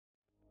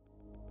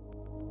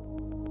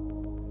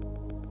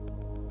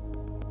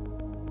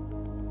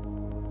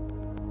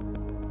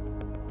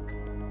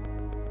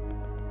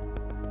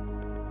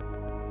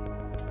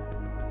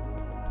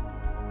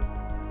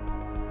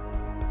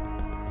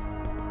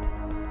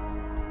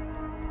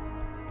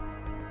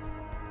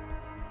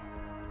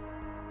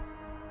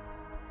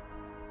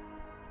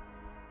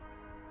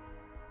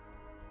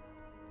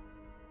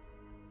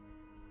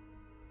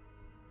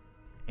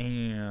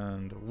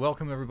And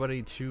welcome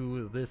everybody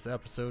to this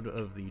episode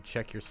of the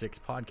Check Your Six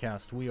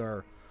podcast. We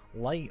are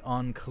light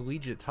on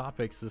collegiate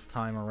topics this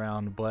time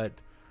around, but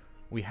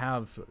we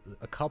have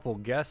a couple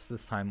guests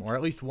this time, or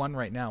at least one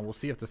right now. We'll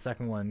see if the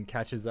second one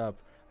catches up.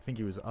 I think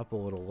he was up a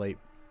little late,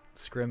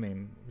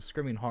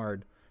 scrimming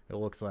hard, it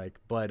looks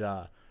like. But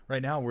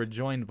right now we're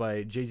joined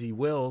by Jay-Z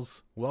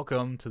Wills.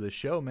 Welcome to the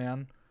show,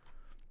 man.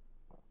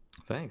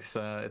 Thanks.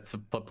 It's a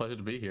pleasure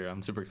to be here.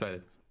 I'm super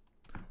excited.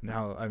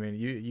 Now, I mean,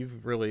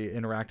 you've really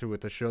interacted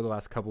with the show the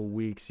last couple of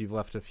weeks. You've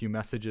left a few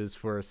messages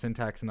for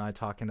Syntax and I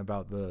talking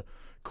about the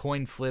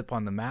coin flip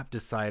on the map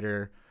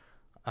decider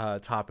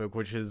topic,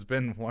 which has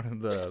been one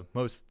of the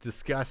most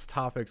discussed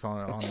topics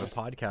on the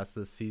podcast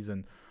this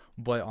season.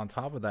 But on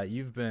top of that,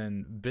 you've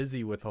been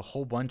busy with a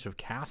whole bunch of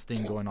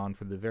casting going on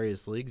for the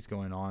various leagues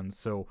going on.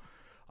 So,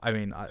 I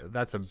mean,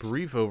 that's a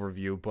brief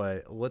overview,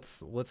 but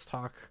let's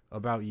talk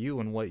about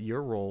you and what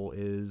your role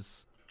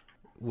is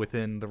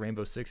within the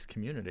Rainbow Six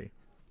community.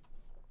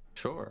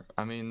 Sure.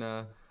 I mean,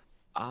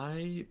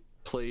 I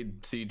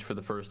played Siege for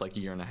the first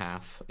year and a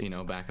half,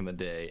 back in the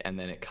day, and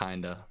then it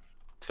kind of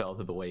fell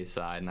to the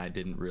wayside, and I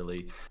didn't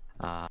really.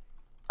 I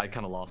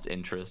kind of lost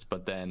interest.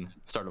 But then,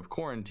 start of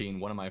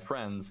quarantine, one of my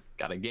friends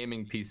got a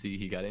gaming PC.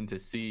 He got into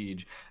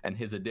Siege, and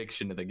his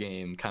addiction to the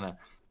game kind of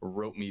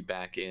roped me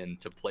back in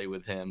to play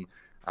with him.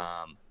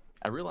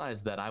 I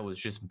realized that I was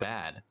just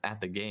bad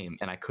at the game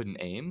and I couldn't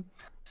aim.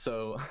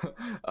 So,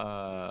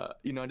 I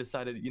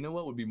decided,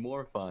 what would be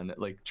more fun,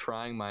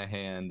 trying my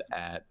hand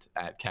at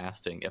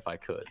casting if I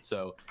could.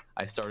 So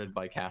I started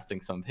by casting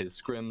some of his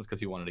scrims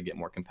because he wanted to get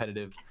more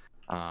competitive.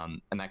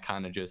 And that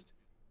kind of just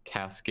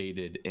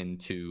cascaded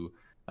into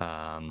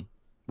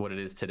what it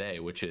is today,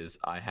 which is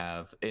I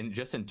have, in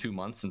 2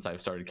 months since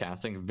I've started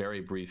casting,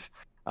 very brief,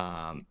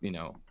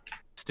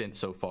 stint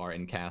so far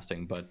in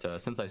casting.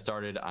 But since I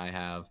started, I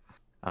have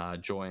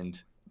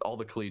joined all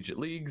the collegiate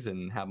leagues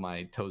and have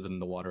my toes in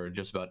the water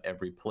just about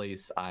every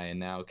place. I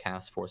now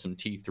cast for some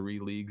T3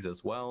 leagues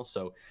as well.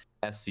 So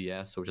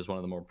SCS, which is one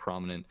of the more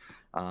prominent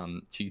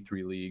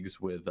T3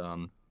 leagues with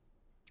and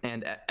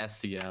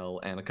SCL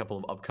and a couple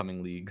of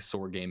upcoming leagues,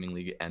 Soar Gaming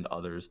League and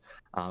others.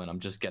 And I'm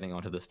just getting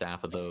onto the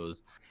staff of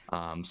those.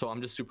 So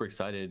I'm just super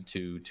excited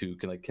to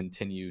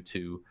continue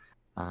to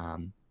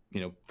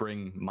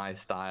bring my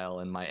style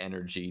and my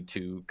energy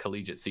to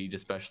collegiate Siege,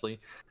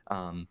 especially.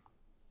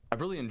 I've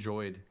really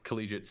enjoyed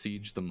collegiate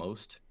Siege the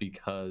most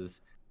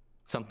because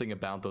something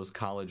about those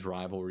college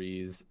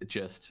rivalries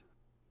just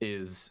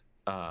is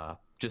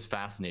just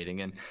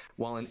fascinating. And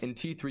while in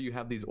T3 you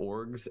have these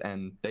orgs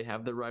and they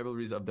have their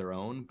rivalries of their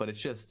own, but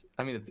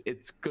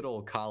it's good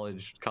old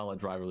college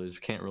rivalries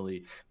can't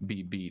really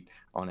be beat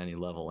on any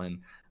level.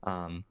 And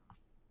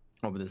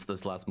over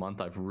this last month,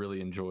 I've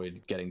really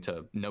enjoyed getting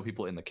to know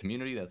people in the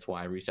community. That's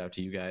why I reached out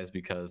to you guys,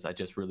 because I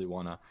just really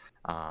want to,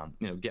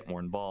 get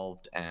more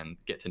involved and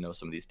get to know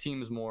some of these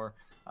teams more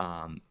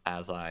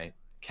as I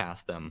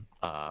cast them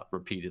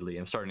repeatedly.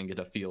 I'm starting to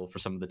get a feel for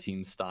some of the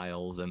team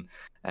styles and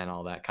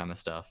all that kind of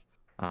stuff.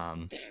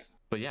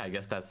 But yeah, I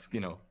guess that's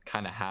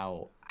kind of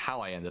how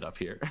I ended up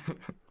here.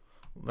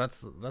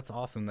 That's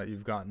awesome that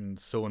you've gotten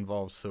so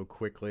involved so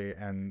quickly,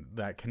 and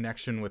that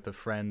connection with a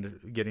friend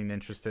getting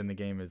interested in the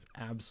game is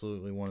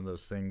absolutely one of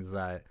those things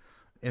that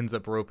ends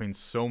up roping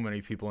so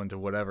many people into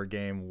whatever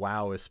game.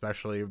 WoW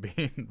especially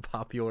being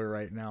popular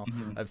right now.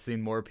 Mm-hmm. I've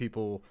seen more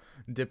people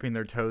dipping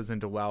their toes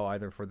into WoW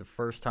either for the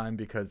first time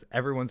because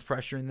everyone's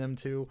pressuring them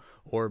to,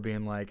 or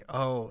being like,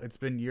 oh, it's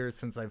been years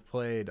since I've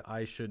played,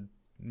 I should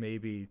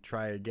maybe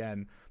try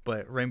again.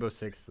 But Rainbow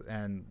Six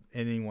and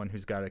anyone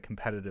who's got a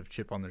competitive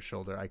chip on their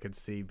shoulder, I could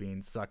see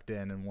being sucked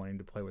in and wanting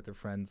to play with their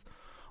friends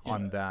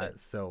on that.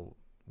 So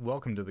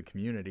welcome to the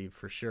community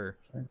for sure.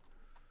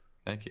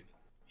 Thank you.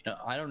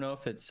 I don't know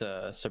if it's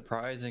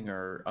surprising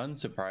or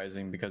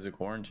unsurprising because of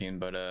quarantine,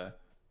 but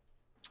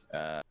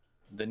the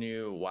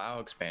new WoW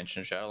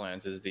expansion,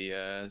 Shadowlands, is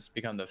has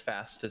become the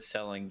fastest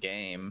selling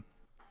game,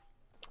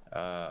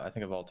 I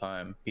think, of all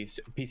time,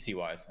 PC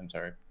wise. I'm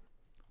sorry,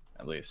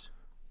 at least.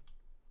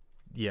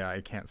 Yeah,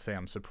 I can't say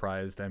I'm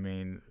surprised. I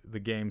mean, the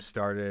game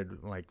started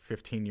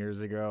 15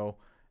 years ago,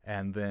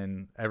 and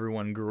then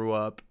everyone grew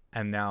up,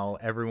 and now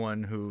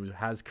everyone who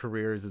has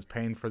careers is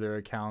paying for their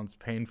accounts,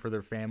 paying for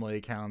their family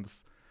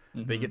accounts.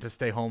 Mm-hmm. They get to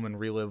stay home and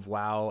relive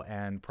WoW,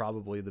 and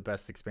probably the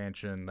best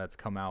expansion that's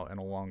come out in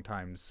a long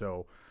time.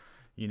 So,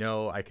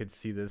 I could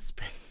see this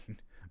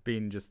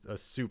being just a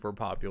super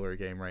popular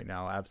game right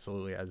now,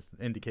 absolutely, as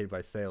indicated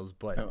by sales.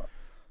 But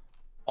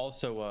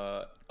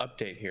also,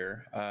 update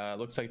here.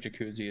 Looks like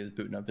Jacuzzi is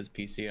booting up his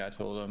PC, and I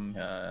told him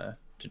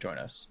to join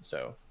us.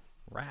 So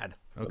rad.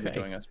 Okay, he'll be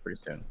joining us pretty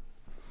soon.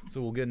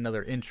 So we'll get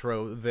another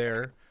intro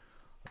there.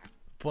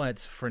 But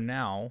for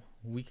now,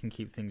 we can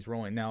keep things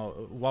rolling. Now,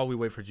 while we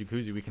wait for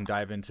Jacuzzi, we can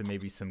dive into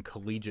maybe some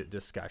collegiate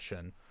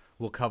discussion.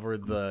 We'll cover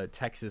the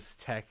Texas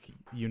Tech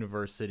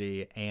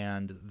University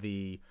and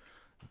the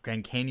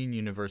Grand Canyon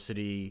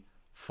University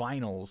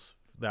finals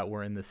that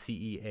were in the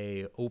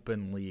CEA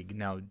Open League.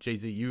 Now,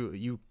 Jay-Z,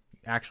 you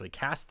actually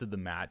casted the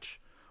match.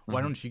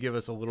 Why don't you give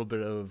us a little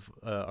bit of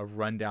a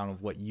rundown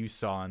of what you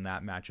saw in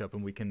that matchup,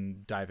 and we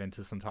can dive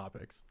into some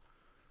topics.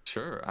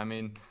 Sure. I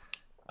mean,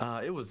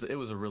 it was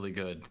a really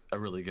good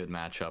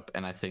matchup,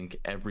 and I think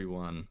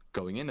everyone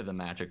going into the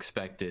match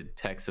expected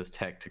Texas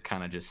Tech to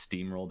kind of just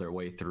steamroll their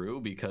way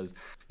through, because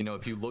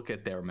if you look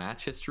at their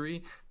match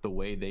history, the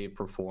way they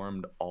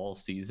performed all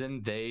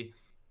season, they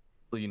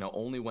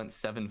only went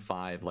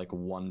 7-5 like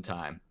one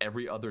time.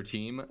 Every other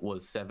team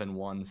was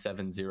 7-1,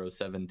 7-0,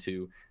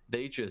 7-2.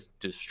 They just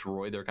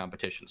destroyed their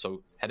competition.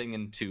 So heading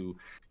into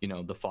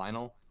the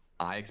final,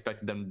 I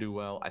expected them to do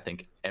well. I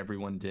think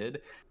everyone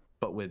did.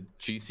 But with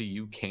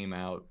GCU came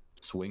out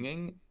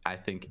swinging, I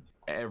think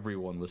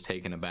everyone was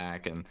taken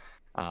aback, and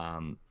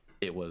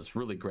it was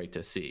really great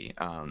to see.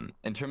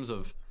 In terms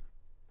of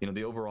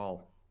the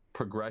overall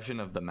progression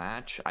of the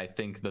match, I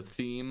think the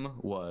theme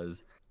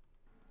was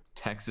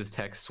Texas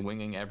Tech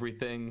swinging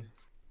everything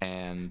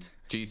and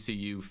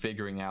GCU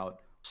figuring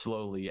out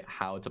slowly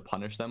how to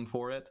punish them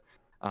for it.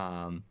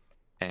 And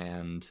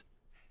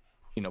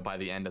by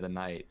the end of the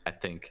night, I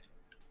think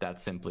that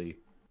simply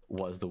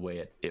was the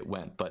way it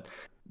went. But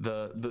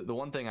the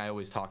one thing I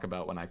always talk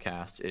about when I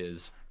cast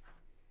is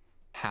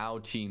how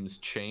teams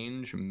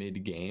change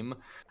mid-game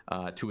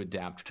to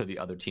adapt to the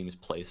other team's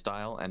play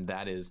style, and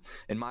that is,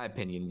 in my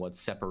opinion, what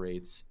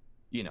separates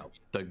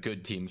the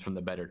good teams from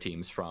the better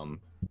teams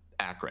from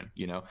Akron.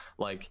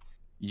 Like,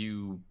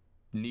 you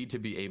need to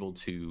be able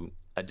to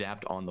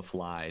adapt on the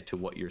fly to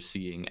what you're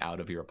seeing out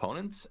of your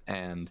opponents,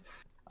 and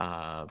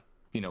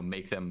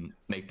make them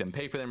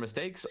pay for their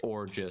mistakes,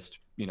 or just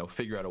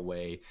figure out a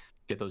way,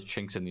 get those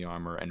chinks in the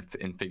armor,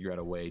 and figure out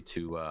a way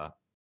to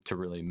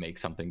really make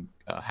something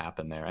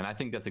happen there. And I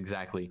think that's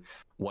exactly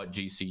what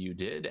GCU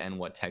did and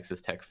what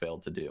Texas Tech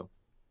failed to do.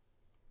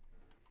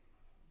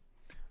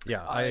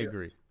 Yeah, I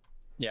agree.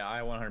 Yeah,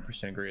 I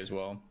 100% agree as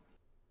well.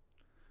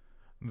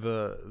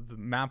 The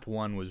map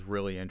 1 was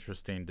really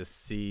interesting to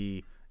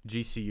see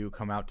GCU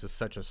come out to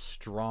such a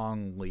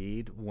strong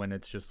lead when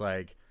it's just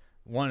like,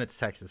 one, it's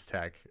Texas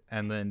Tech,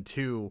 and then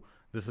two,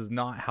 this is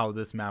not how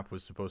this map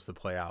was supposed to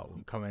play out.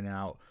 Coming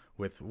out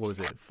with, what was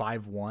it,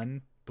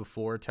 5-1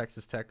 before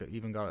Texas Tech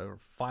even got, or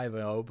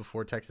 5-0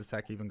 before Texas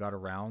Tech even got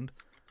around,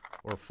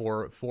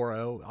 or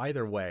 4-0.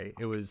 Either way,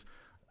 it was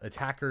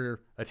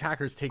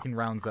attackers taking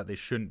rounds that they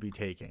shouldn't be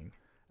taking,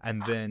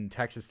 and then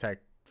Texas Tech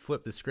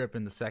flipped the script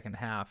in the second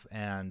half,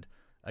 and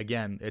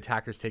again,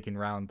 attackers taking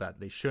round that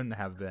they shouldn't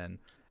have been,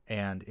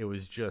 and it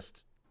was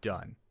just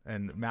done.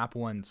 And map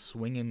 1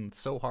 swinging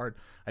so hard,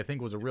 I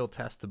think, was a real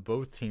test to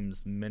both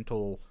teams'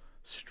 mental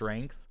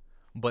strength,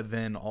 but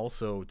then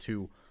also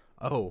to,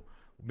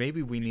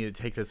 maybe we need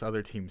to take this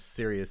other team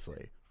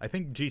seriously. I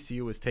think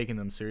GCU was taking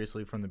them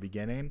seriously from the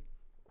beginning,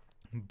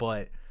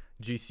 but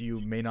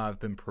GCU may not have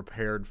been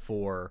prepared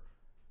for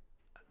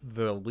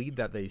the lead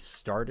that they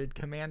started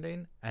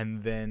commanding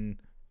and then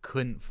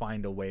couldn't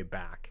find a way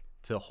back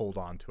to hold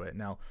on to it.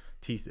 Now,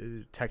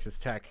 Texas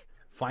Tech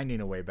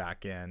finding a way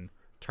back in,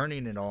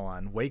 turning it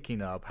on,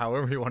 waking up,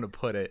 however you want to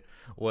put it,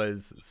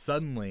 was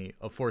suddenly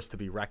a force to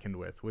be reckoned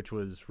with, which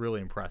was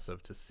really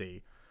impressive to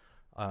see.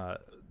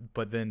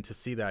 But then to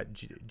see that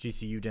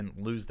GCU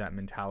didn't lose that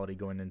mentality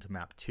going into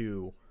map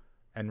 2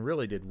 and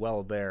really did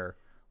well there,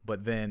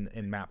 but then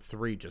in map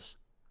 3 just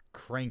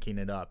cranking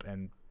it up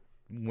and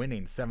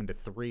winning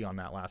 7-3 on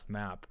that last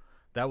map,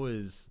 that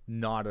was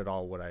not at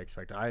all what I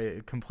expected.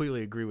 I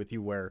completely agree with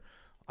you, where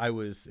I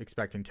was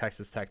expecting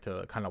Texas Tech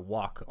to kind of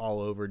walk all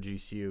over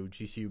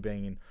GCU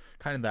being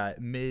kind of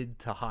that mid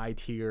to high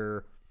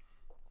tier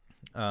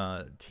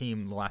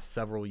team the last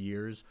several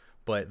years,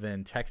 but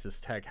then Texas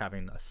Tech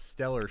having a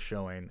stellar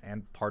showing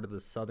and part of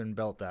the Southern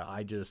Belt that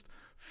I just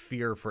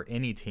fear for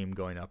any team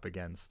going up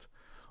against.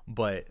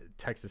 But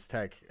Texas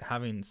Tech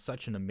having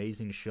such an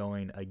amazing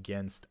showing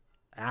against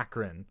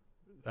Akron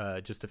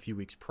just a few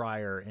weeks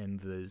prior in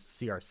the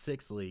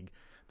CR6 league,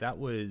 that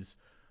was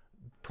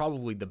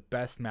probably the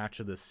best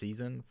match of the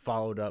season,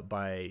 followed up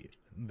by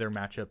their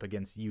matchup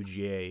against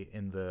UGA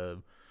in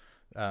the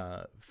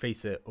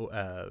Face It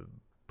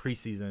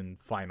preseason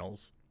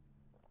finals.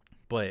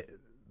 But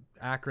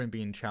Akron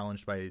being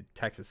challenged by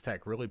Texas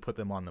Tech really put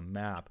them on the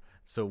map.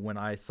 So when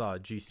I saw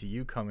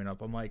GCU coming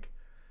up, I'm like,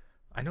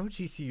 I know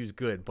GCU's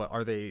good, but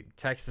are they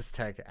Texas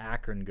Tech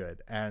Akron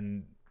good?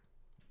 And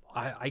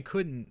I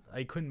couldn't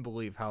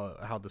believe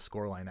how the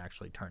scoreline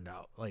actually turned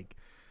out. Like,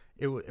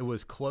 it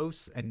was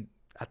close, and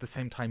at the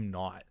same time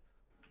not.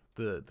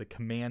 The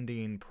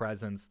commanding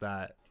presence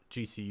that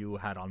GCU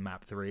had on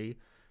map 3,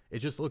 it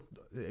just looked,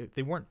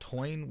 they weren't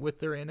toying with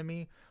their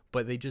enemy,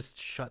 but they just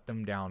shut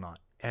them down on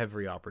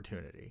every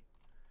opportunity.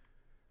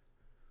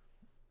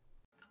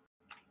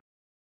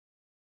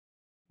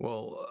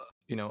 Well,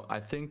 I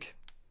think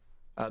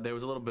there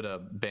was a little bit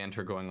of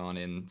banter going on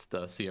in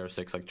the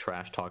CR6 like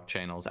trash talk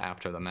channels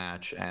after the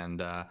match,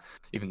 and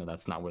even though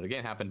that's not where the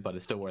game happened, but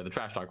it's still where the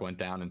trash talk went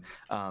down.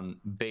 And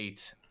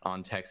Bait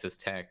on Texas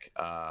Tech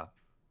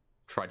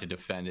tried to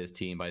defend his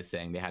team by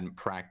saying they hadn't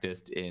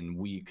practiced in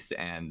weeks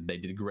and they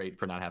did great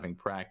for not having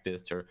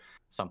practiced, or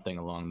something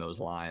along those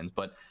lines.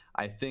 But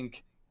I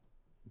think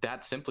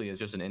that simply is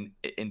just an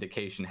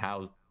indication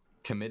how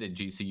committed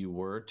GCU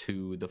were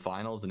to the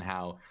finals and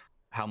how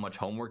much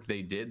homework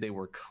they did. They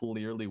were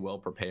clearly well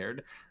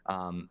prepared.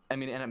 I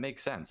mean, and it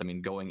makes sense. I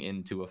mean, going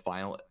into a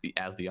final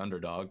as the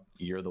underdog,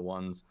 you're the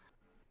ones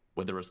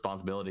with the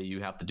responsibility.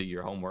 You have to do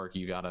your homework.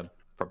 You got to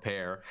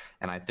prepare.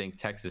 And I think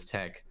Texas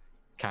Tech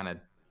kind of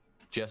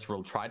just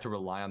tried to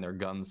rely on their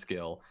gun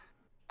skill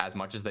as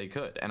much as they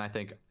could. And I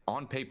think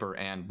on paper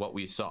and what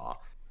we saw,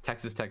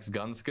 Texas Tech's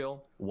gun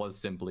skill was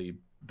simply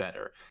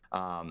better.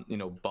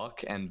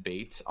 Buck and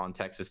Bate on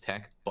Texas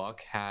Tech.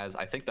 Buck has,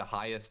 I think, the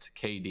highest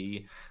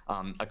KD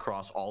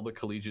across all the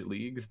collegiate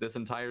leagues this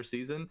entire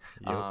season.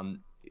 Yep.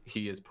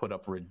 He has put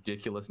up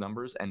ridiculous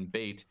numbers, and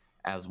Bate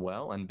as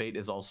well. And Bate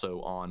is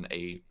also on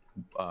a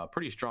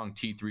pretty strong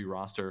T3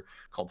 roster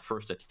called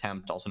First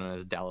Attempt, also known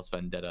as Dallas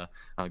Vendetta,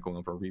 going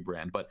over a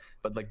rebrand. But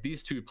like,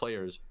 these two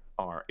players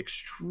are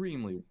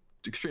extremely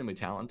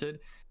talented,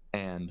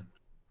 and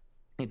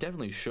it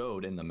definitely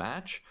showed in the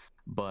match.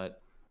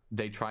 But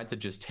they tried to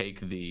just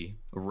take the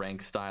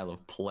rank style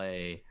of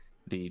play,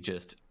 the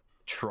just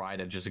try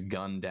to just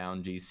gun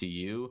down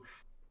GCU.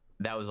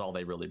 That was all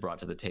they really brought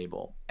to the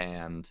table.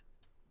 And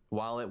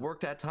while it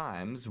worked at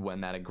times when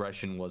that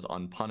aggression was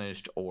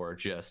unpunished or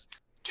just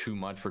too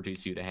much for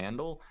GCU to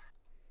handle,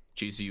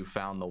 GCU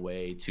found the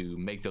way to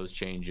make those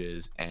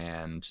changes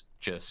and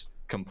just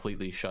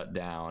completely shut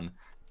down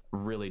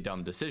really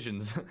dumb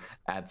decisions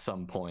at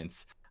some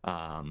points,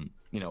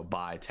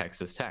 by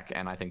Texas Tech.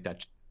 And I think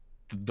that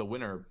the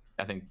winner,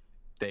 I think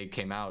they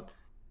came out,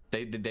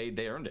 they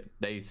earned it.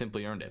 They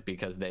simply earned it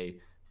because they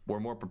were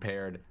more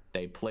prepared,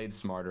 they played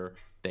smarter,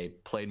 they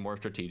played more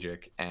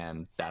strategic,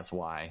 and that's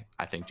why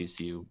I think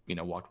GCU,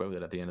 walked away with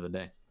it at the end of the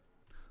day.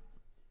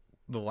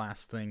 The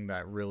last thing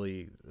that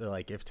really,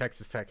 like, if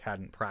Texas Tech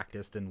hadn't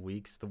practiced in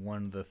weeks,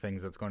 one of the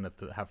things that's going to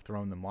have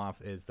thrown them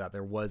off is that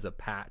there was a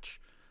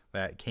patch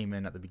that came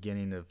in at the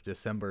beginning of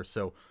December.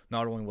 So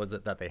not only was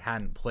it that they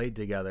hadn't played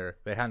together,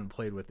 they hadn't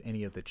played with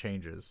any of the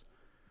changes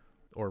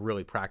or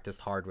really practiced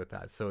hard with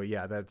that. So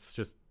yeah, that's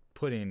just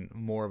putting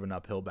more of an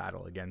uphill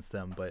battle against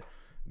them. But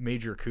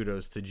major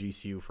kudos to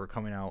GCU for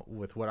coming out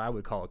with what I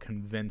would call a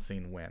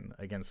convincing win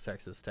against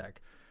Texas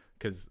Tech.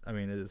 Because, I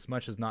mean, as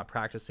much as not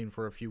practicing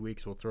for a few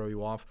weeks will throw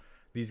you off,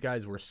 these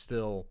guys were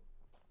still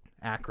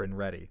Akron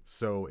ready.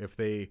 So if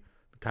they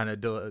kind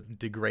of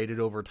degraded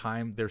over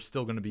time, they're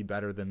still going to be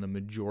better than the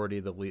majority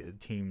of the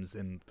teams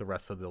in the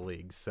rest of the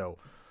league. So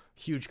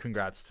huge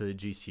congrats to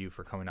GCU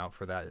for coming out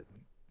for that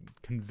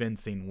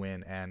convincing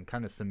win and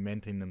kind of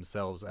cementing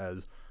themselves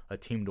as a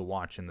team to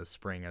watch in the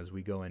spring as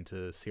we go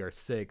into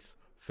CR6,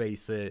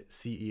 Face It,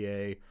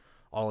 CEA,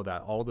 all of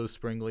that. All those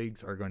spring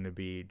leagues are going to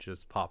be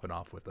just popping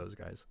off with those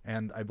guys.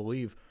 And I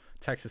believe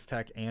Texas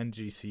Tech and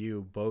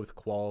GCU both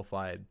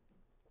qualified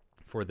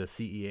for the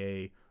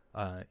CEA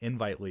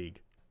Invite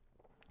League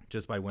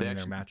just by winning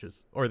their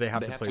matches, or they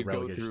have to play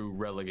go through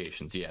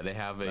relegations. Yeah, they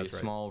have a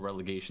small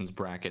relegations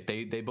bracket.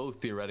 They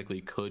both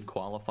theoretically could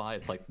qualify.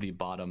 It's like the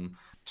bottom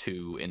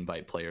 2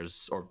 invite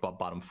players or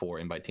bottom 4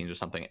 invite teams or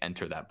something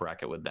enter that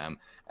bracket with them,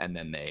 and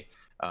then they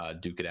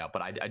duke it out.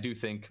 But I do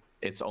think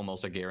it's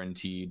almost a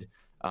guaranteed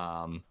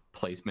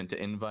placement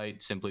to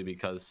invite, simply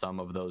because some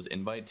of those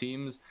invite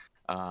teams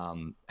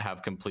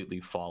have completely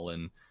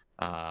fallen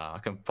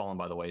by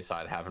the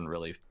wayside, haven't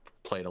really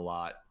played a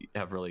lot,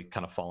 have really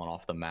kind of fallen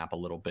off the map a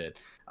little bit.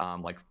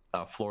 Like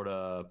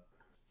Florida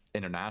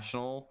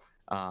International,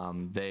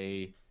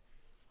 they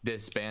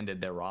disbanded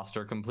their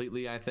roster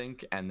completely, I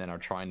think, and then are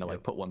trying to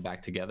put one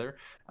back together.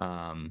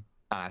 And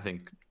I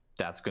think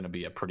that's going to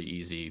be a pretty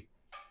easy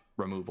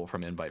removal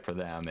from invite for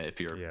them if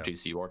you're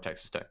GCU or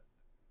Texas Tech.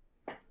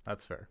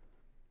 That's fair.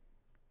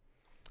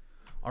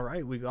 All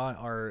right, we got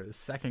our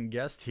second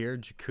guest here,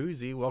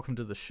 Jacuzzi. Welcome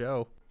to the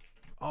show.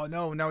 Oh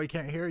no, now he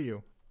can't hear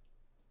you.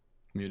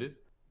 Muted?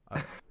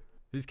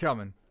 He's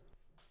coming.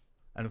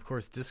 And of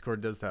course,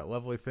 Discord does that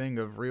lovely thing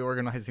of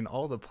reorganizing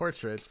all the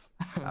portraits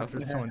after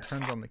someone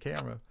turns on the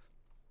camera.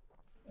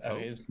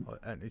 And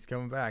he's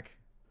coming back.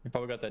 You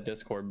probably got that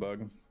Discord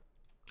bug.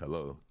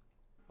 Hello.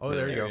 Oh,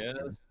 there you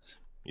go.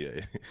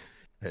 Yeah.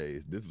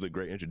 Hey, this is a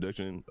great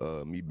introduction.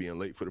 Me being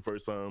late for the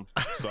first time.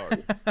 Sorry.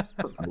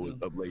 I was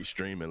up late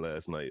streaming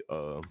last night.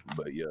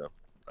 But yeah,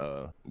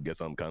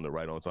 guess I'm kind of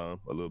right on time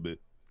a little bit.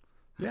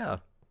 Yeah.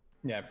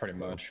 Yeah, pretty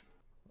much.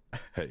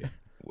 Hey,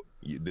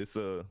 this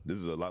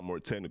is a lot more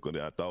technical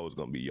than I thought it was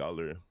gonna be. Y'all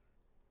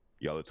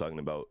are talking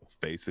about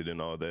Face It and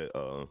all that.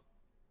 Oh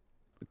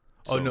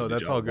no,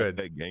 that's all good.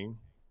 That game.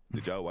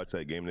 Did y'all watch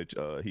that game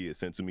that he had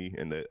sent to me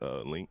in that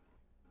link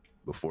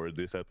before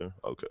this happened?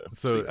 Okay.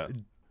 So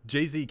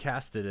Jay-Z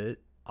casted it.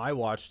 I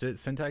watched it.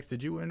 Syntax,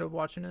 did you end up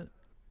watching it?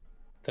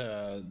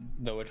 The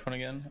which one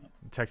again?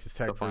 Texas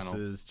Tech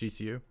versus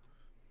GCU.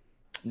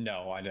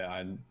 No, I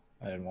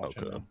didn't watch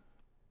it. No.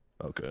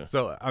 Okay.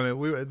 So, I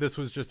mean, this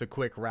was just a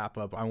quick wrap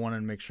up. I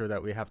wanted to make sure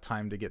that we have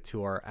time to get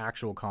to our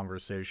actual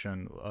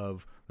conversation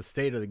of the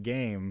state of the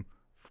game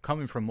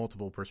coming from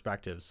multiple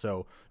perspectives.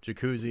 So,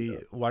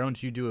 Jacuzzi, why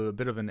don't you do a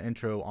bit of an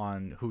intro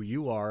on who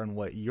you are and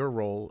what your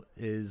role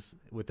is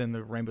within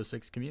the Rainbow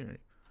Six community?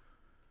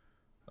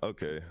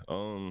 Okay.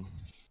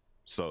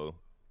 So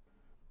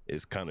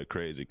it's kind of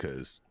crazy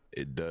because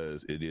it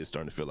is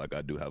starting to feel like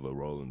I do have a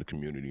role in the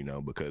community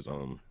now because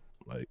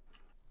like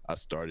I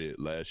started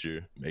last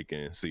year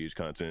making Siege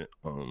content.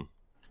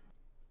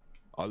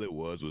 All it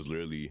was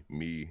literally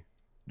me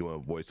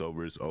doing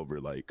voiceovers over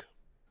like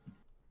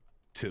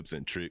tips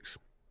and tricks,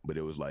 but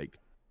it was like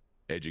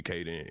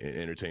educating and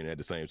entertaining at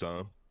the same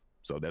time.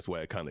 So that's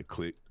why it kind of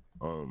clicked.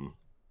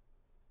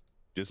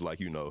 Just like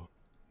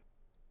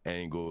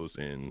angles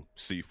and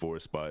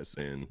C4 spots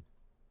and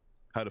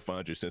how to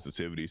find your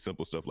sensitivity,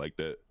 simple stuff like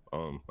that.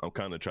 I'm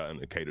kind of trying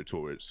to cater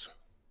towards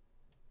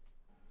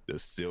the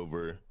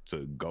silver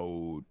to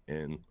gold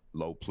and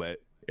low plat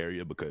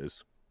area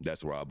because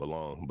that's where I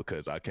belong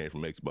because I came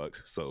from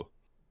Xbox. So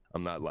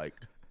I'm not like,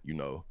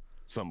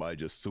 somebody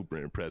just super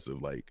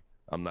impressive. Like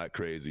I'm not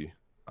crazy.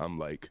 I'm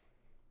like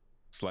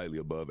slightly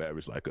above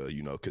average, like a,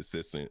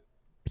 consistent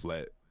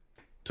plat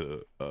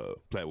to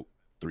plat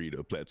 3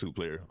 to plat 2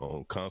 player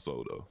on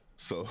console though.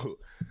 So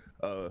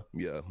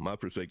yeah, my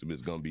perspective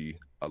is gonna be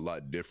a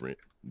lot different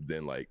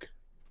than like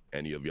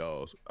any of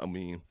y'all's. I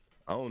mean,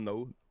 I don't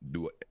know.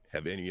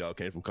 Have any of y'all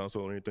came from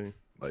console or anything?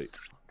 Like,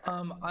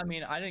 I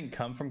mean, I didn't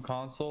come from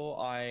console.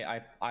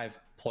 I've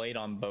played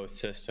on both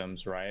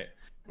systems, right?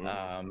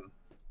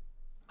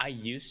 I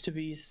used to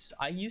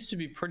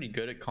be pretty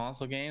good at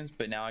console games,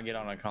 but now I get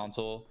on a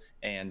console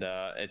and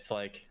it's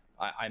like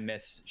I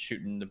miss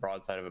shooting the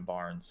broadside of a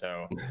barn.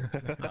 So,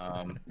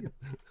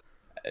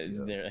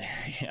 there,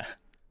 yeah.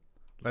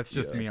 That's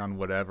just me on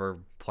whatever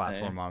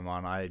platform I'm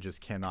on. I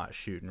just cannot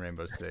shoot in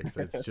Rainbow Six.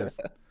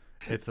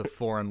 It's a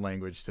foreign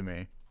language to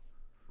me.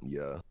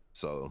 Yeah.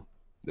 So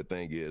the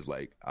thing is,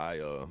 like,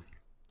 I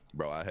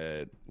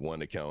had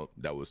one account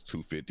that was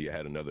 250. I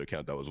had another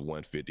account that was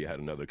 150. I had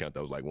another account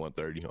that was like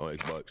 130 on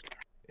Xbox.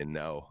 And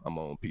now I'm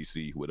on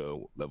PC with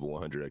a level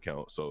 100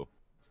 account. So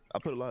I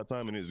put a lot of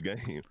time in this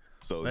game.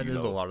 So that is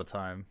a lot of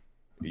time.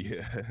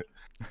 Yeah.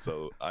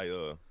 So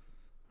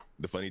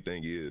the funny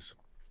thing is,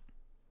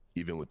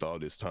 even with all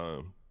this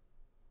time,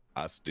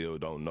 I still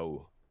don't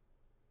know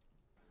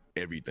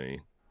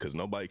everything because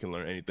nobody can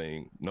learn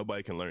anything.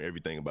 Nobody can learn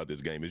everything about this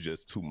game. It's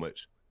just too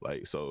much.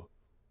 Like, so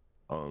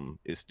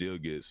it still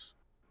gets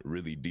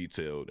really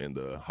detailed in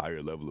the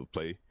higher level of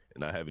play,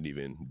 and I haven't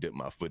even dipped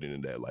my foot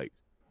into that. Like,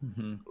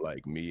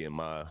 like me and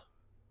my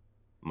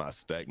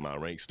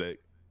rank stack.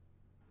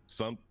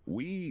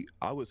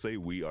 I would say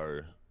we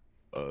are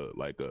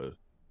like a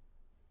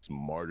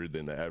smarter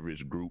than the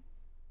average group,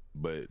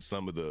 but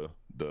some of the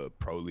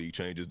pro league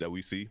changes that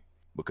we see,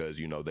 because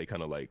they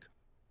kind of like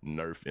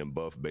nerf and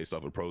buff based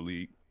off of pro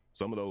league,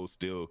 some of those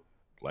still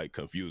like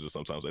confuse us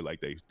sometimes.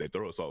 They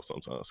throw us off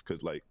sometimes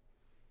because like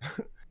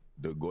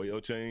the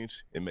Goyo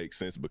change, it makes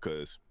sense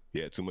because he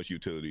had too much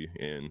utility,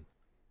 and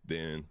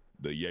then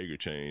the Jaeger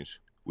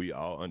change, we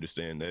all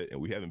understand that, and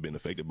we haven't been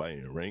affected by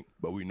it in rank,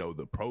 but we know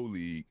the pro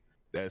league,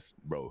 I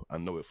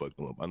know it fucked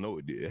them up. I know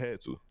it did. It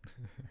had to.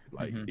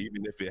 Like,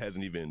 even if it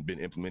hasn't even been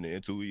implemented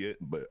into it yet,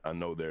 but I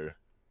know they're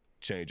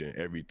changing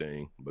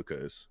everything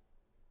because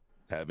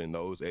having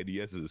those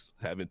ADSs,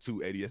 having 2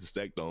 ADSs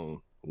stacked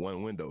on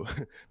one window,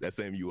 that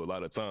saving you a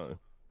lot of time.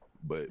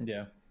 But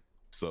yeah,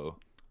 so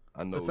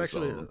I know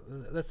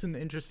that's an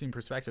interesting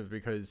perspective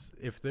because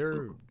if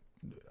they're,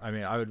 I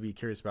mean, I would be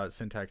curious about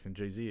Syntax and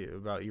Jay-Z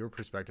about your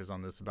perspectives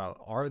on this.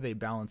 About, are they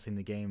balancing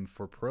the game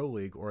for Pro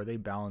League, or are they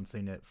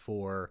balancing it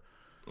for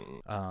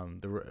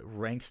the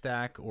rank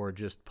stack or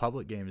just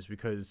public games?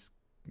 Because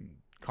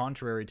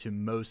contrary to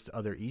most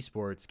other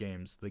esports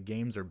games, the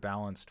games are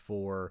balanced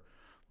for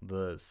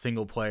the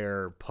single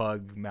player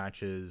pug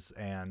matches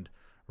and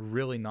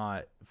really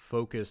not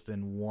focused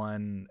in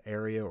one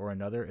area or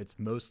another. It's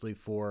mostly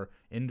for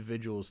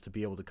individuals to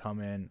be able to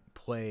come in,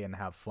 play, and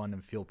have fun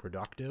and feel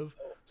productive,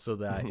 so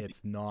that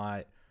it's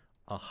not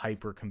a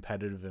hyper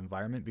competitive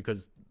environment,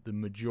 because the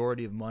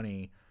majority of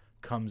money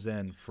comes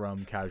in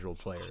from casual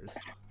players.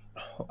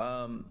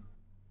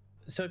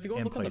 So if you go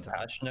look at the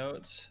patch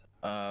notes,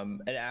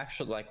 it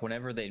actually, like,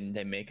 whenever they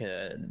make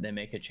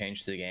a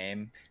change to the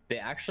game, they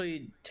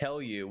actually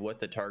tell you what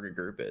the target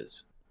group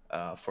is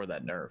for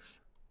that nerf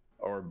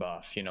or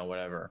buff,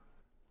 whatever.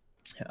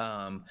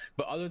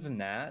 But other than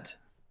that,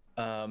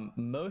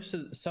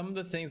 some of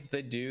the things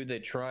they do, they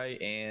try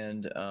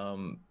and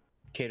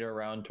cater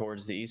around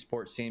towards the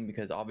esports scene,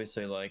 because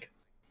obviously, like,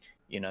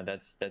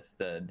 that's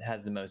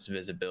has the most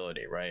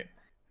visibility, right?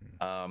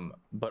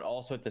 But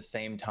also at the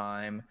same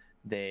time,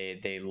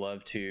 they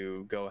love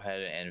to go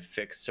ahead and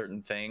fix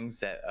certain things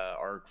that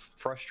are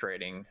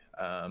frustrating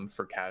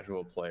for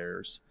casual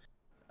players,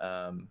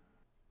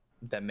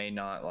 that may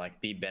not like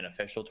be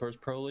beneficial towards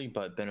Pro League,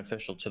 but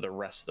beneficial to the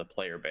rest of the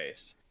player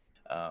base.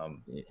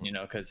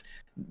 Because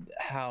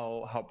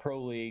how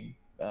Pro League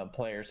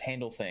players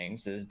handle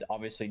things is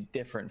obviously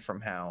different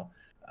from how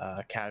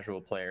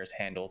casual players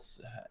handle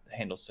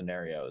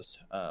scenarios,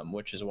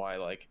 which is why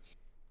like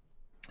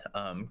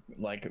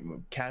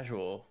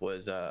casual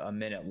was a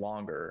minute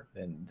longer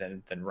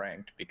than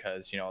ranked,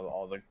 because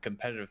all the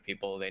competitive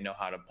people, they know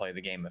how to play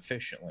the game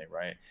efficiently,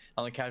 right?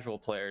 Only casual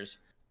players,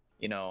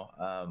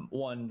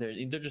 one,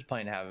 they're just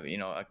playing to have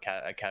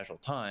a casual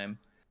time,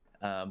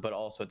 but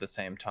also at the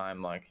same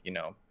time, like,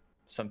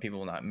 some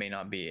people may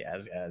not be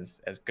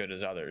as good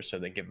as others, so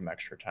they give them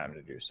extra time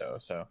to do so.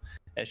 So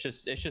it's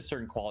just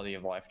certain quality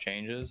of life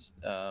changes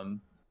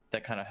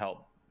that kind of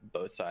help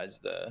both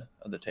sides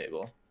of the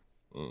table.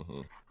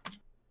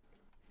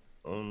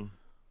 Mm-hmm.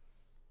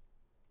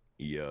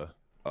 Yeah.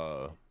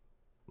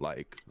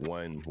 Like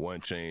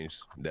one change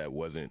that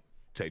wasn't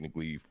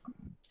technically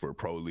for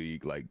Pro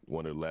League, like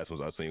one of the last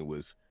ones I seen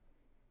was,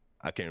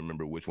 I can't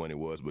remember which one it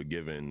was, but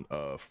giving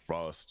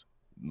Frost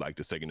like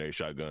the secondary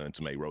shotgun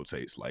to make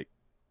rotates. Like,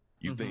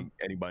 you think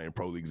anybody in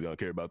Pro League is gonna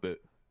care about that?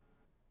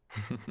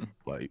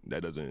 Like,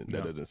 that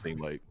doesn't seem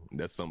like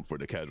that's something for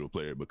the casual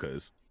player,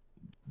 because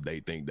they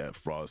think that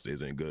Frost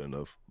isn't good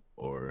enough,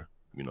 or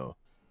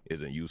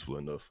isn't useful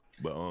enough.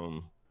 But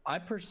I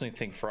personally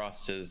think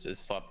Frost is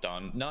slept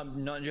on,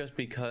 not just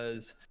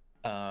because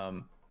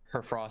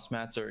her Frost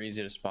mats are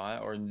easy to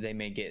spot, or they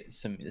may get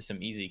some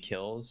easy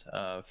kills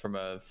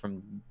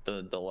from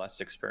the less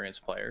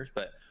experienced players,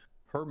 but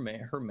her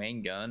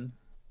main gun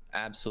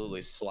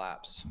absolutely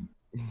slaps,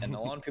 and a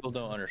lot of people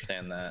don't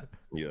understand that.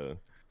 Yeah.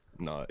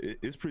 Nah,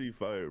 it's pretty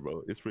fire,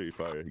 bro. It's pretty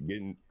fire.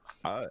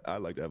 I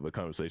like to have a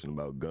conversation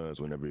about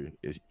guns whenever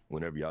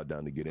y'all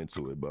down to get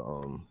into it. But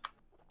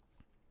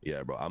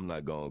yeah, bro, I'm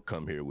not gonna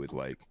come here with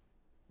like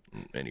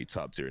any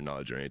top tier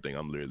knowledge or anything.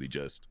 I'm literally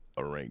just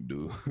a ranked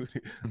dude,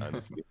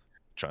 honestly,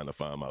 trying to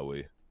find my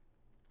way.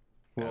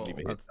 Well,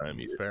 that's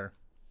fair.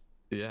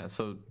 Yeah.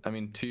 So, I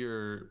mean, to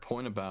your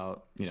point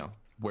about,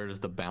 where does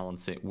the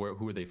balancing,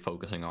 who are they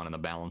focusing on in the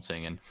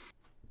balancing? And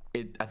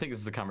I think this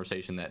is a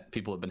conversation that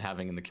people have been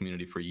having in the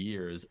community for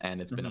years,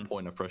 and it's been a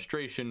point of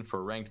frustration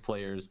for ranked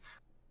players.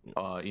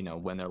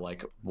 When they're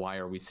like, why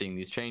are we seeing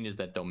these changes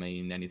that don't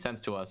mean any sense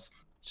to us?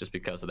 It's just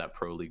because of that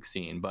Pro League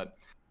scene. But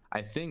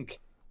I think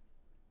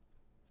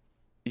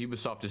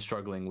Ubisoft is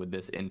struggling with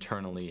this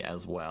internally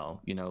as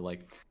well.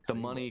 Like, the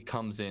money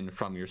comes in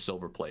from your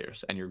silver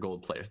players and your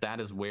gold players. That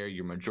is where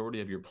your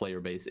majority of your player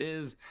base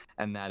is,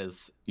 and that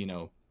is,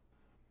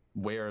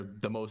 where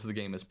the most of the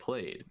game is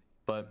played.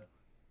 But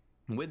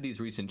with these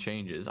recent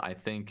changes, I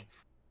think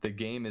the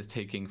game is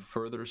taking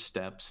further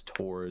steps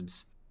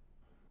towards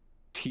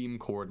team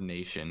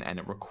coordination, and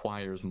it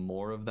requires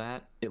more of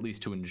that, at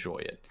least to enjoy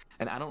it.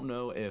 And I don't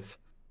know if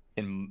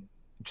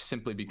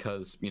simply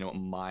because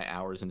my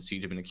hours in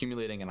Siege have been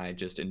accumulating and I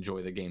just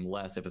enjoy the game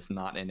less if it's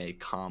not in a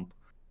comp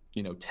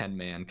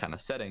 10-man kind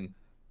of setting,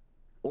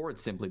 or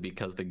it's simply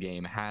because the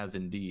game has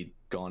indeed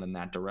gone in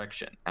that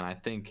direction. And I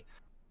think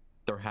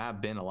there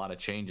have been a lot of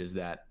changes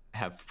that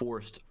have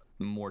forced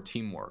more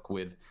teamwork,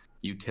 with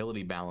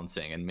utility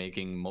balancing and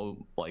making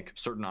like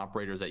certain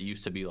operators that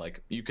used to be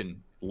like, you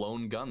can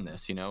lone gun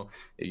this,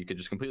 you could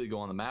just completely go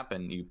on the map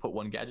and you put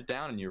one gadget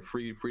down and you're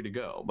free to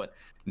go. But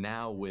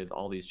now with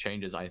all these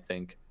changes, I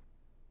think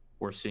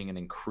we're seeing an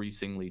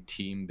increasingly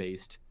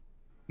team-based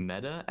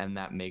meta, and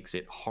that makes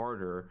it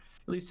harder,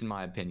 at least in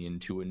my opinion,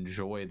 to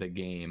enjoy the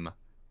game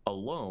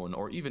alone,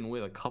 or even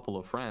with a couple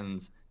of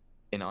friends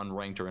in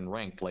unranked or in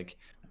ranked. Like,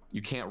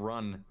 you can't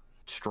run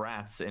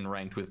strats in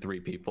ranked with 3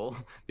 people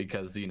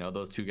because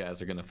those 2 guys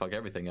are gonna fuck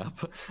everything up.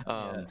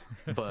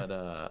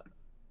 But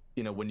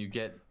when you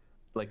get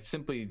like,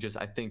 simply just,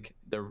 I think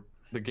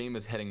the game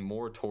is heading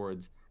more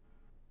towards,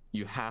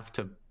 you have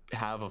to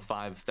have a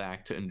 5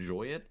 stack to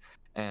enjoy it.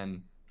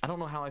 And I don't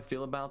know how I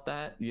feel about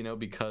that,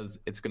 because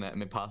it's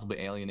gonna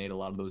possibly alienate a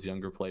lot of those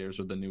younger players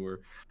or the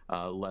newer,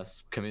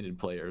 less committed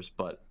players.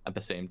 But at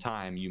the same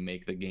time, you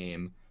make the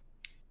game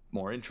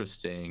more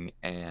interesting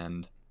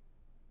and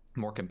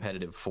more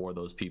competitive for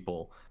those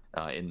people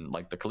in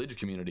like the collegiate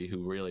community who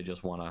really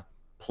just want to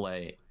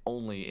play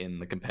only in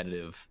the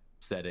competitive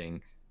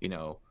setting,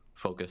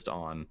 focused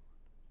on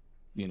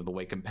the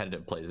way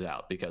competitive plays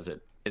out, because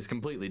it is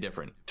completely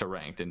different to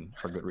ranked, and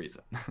for good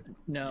reason.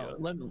 Now,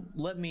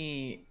 let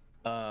me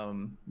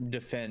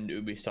defend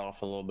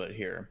Ubisoft a little bit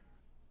here.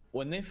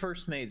 When they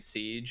first made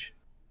Siege,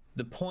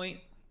 the point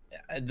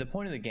of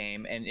the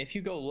game, and if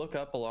you go look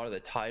up a lot of the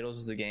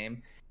titles of the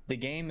game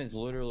is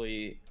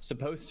literally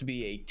supposed to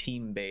be a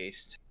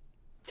team-based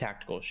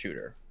tactical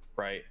shooter,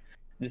 right?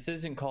 This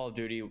isn't Call of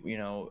Duty.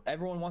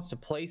 Everyone wants to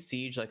play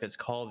Siege like it's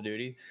Call of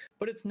Duty,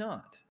 but it's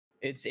not.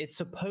 It's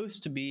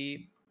supposed to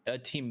be a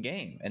team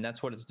game, and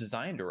that's what it's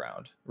designed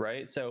around,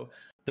 right? So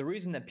the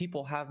reason that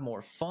people have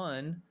more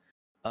fun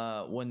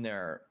when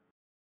they're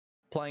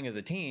playing as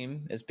a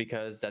team is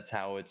because that's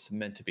how it's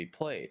meant to be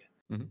played.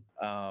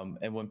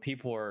 And when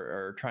people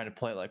are trying to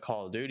play like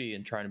Call of Duty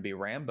and trying to be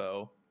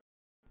Rambo,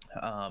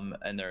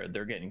 and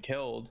they're getting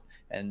killed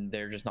and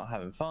they're just not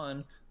having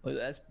fun, well,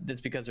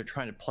 that's because they're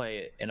trying to play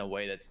it in a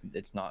way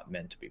it's not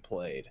meant to be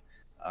played.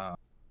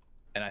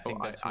 And I think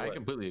I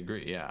completely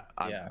agree. Yeah.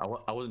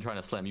 I wasn't trying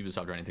to slam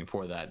Ubisoft or anything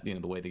for that,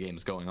 the way the game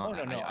is going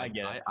on. No, I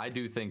get it. I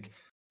do think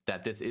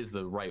that this is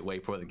the right way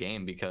for the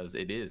game, because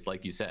it is,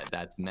 like you said,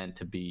 that's meant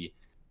to be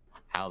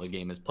how the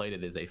game is played.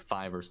 It is a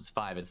 5 versus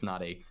 5. It's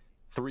not a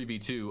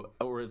 3v2,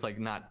 or it's like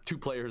not 2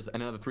 players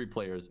and another 3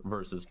 players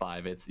versus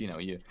 5. It's, you know,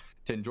 you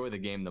to enjoy the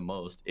game the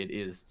most, it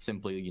is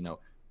simply, you know,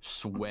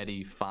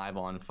 sweaty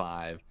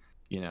 5-on-5,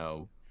 you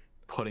know,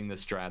 putting the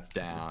strats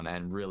down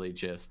and really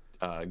just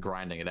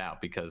grinding it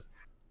out, because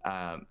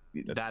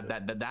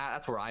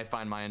that's where I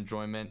find my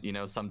enjoyment. You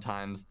know,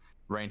 sometimes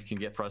ranked can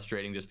get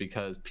frustrating just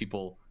because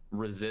people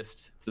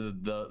resist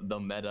the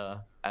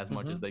meta as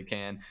much as they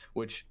can,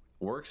 which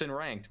works in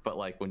ranked, but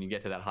like when you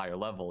get to that higher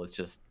level, it's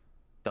just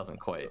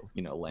doesn't quite,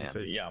 you know, land.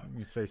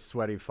 You say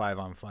sweaty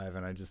 5-on-5,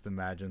 and I just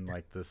imagine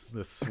like this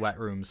sweat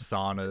room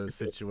sauna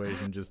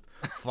situation, just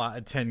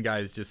 10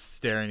 guys just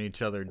staring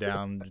each other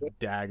down,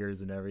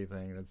 daggers and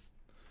everything. That's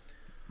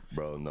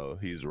Bro, no,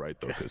 he's right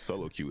though, because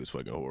solo queue is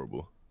fucking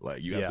horrible.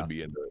 Like you have to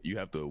be in the, you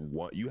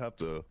have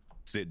to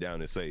sit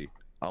down and say,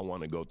 I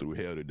want to go through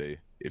hell today.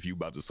 If you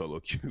about to solo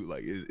queue,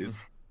 like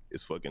it's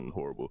fucking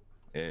horrible.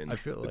 And I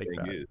feel like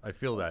that. I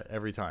feel that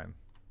every time.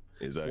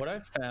 Exactly. What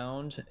I've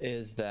found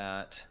is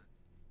that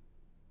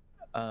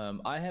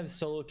I have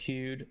solo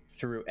queued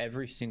through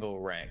every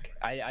single rank.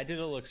 I did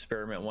a little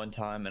experiment one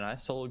time, and I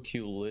solo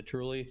queue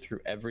literally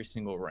through every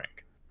single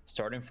rank,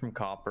 starting from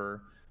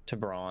copper to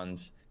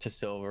bronze to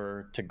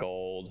silver to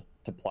gold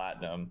to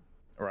platinum,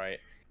 right?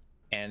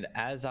 And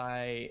as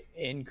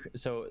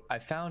so I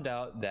found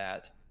out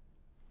that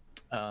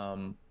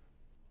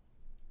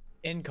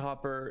in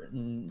copper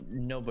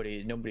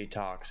nobody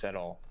talks at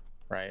all,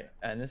 right?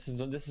 And this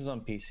is on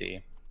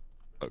PC.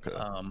 Okay.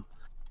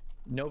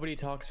 Nobody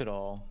talks at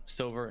all.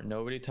 Silver,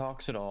 nobody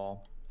talks at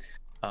all.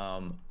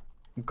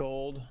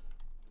 Gold,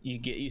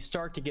 you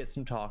start to get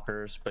some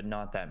talkers, but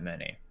not that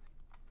many.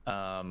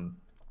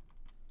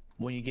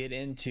 When you get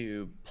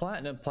into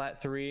platinum,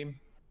 plat 3,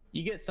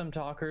 you get some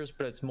talkers,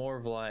 but it's more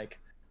of like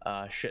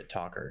shit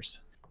talkers.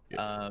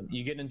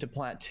 You get into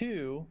plat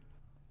 2,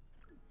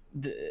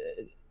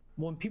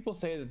 when people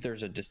say that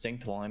there's a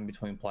distinct line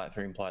between plat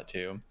 3 and plat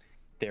 2,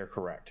 they're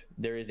correct.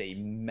 There is a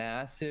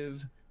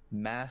massive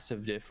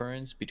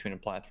difference between a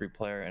plat 3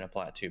 player and a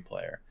plat 2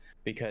 player,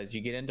 because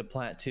you get into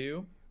plat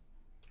 2,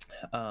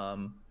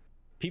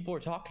 people are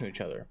talking to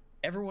each other.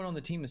 Everyone on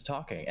the team is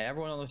talking, and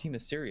everyone on the team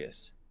is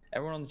serious.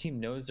 Everyone on the team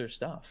knows their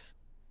stuff,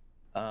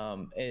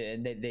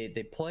 and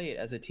they play it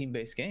as a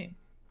team-based game.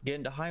 Get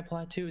into high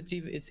plat 2,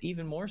 it's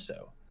even more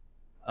so.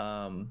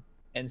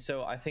 And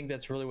so I think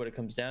that's really what it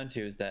comes down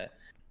to, is that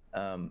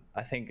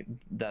I think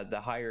that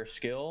the higher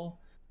skill,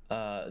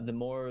 the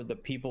more the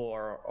people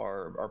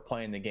are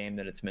playing the game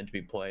that it's meant to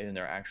be played, and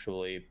they're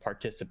actually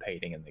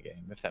participating in the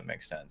game, if that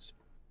makes sense.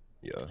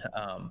 Yeah.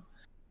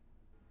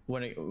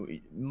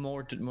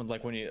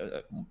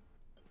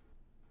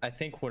 I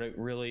think what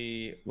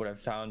I've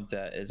found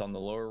that is on the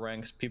lower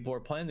ranks, people are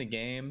playing the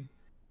game.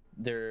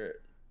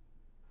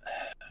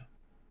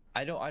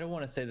 I don't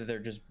want to say that they're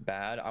just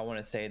bad. I want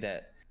to say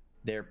that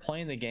they're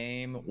playing the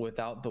game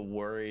without the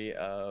worry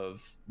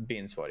of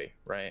being sweaty,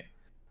 right?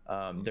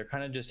 They're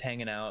kind of just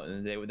hanging out,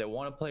 and they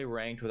want to play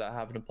ranked without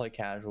having to play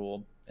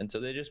casual, and so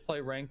they just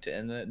play ranked,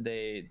 and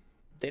they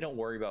don't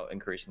worry about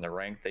increasing their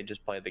rank. They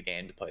just play the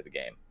game to play the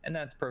game, and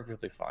that's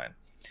perfectly fine.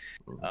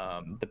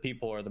 The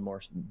people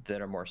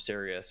that are more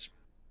serious,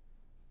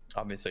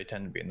 obviously,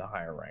 tend to be in the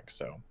higher ranks.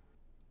 So,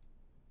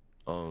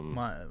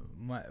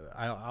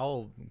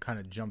 I'll kind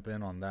of jump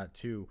in on that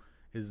too.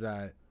 Is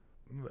that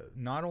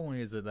not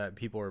only is it that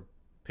people are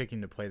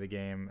picking to play the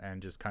game and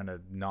just kind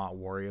of not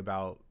worry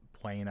about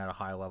playing at a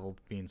high level,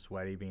 being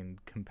sweaty, being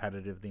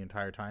competitive the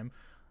entire time,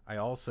 I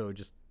also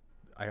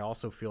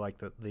feel like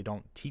that they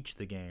don't teach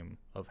the game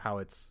of how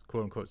it's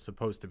quote unquote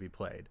supposed to be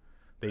played.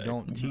 They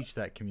don't teach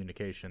that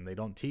communication. They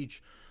don't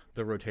teach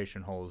the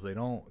rotation holes. They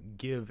don't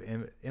give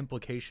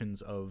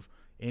implications of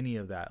any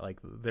of that. Like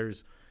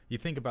you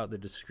think about the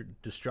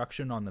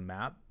destruction on the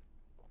map.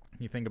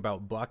 You think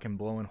about Buck and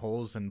blowing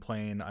holes and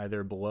playing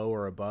either below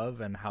or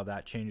above, and how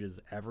that changes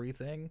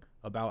everything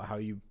about how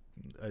you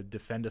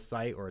defend a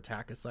site or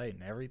attack a site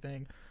and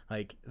everything.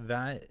 Like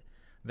that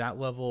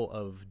level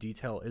of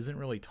detail isn't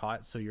really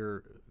taught. So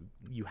you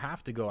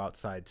have to go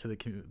outside to the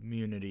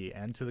community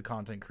and to the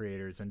content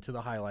creators and to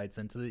the highlights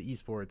and to the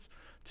esports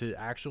to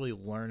actually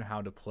learn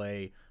how to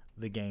play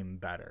the game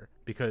better.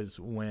 Because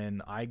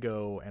when I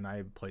go and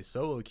I play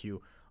solo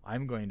queue,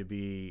 I'm going to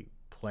be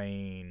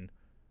playing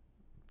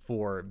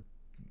for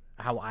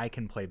how I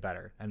can play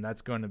better, and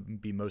that's going to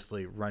be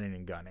mostly running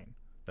and gunning.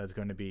 That's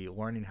going to be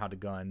learning how to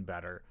gun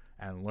better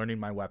and learning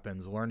my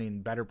weapons,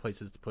 learning better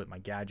places to put my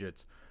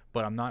gadgets.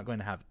 But I'm not going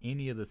to have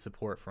any of the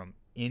support from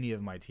any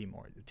of my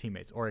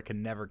teammates, or I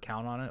can never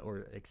count on it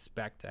or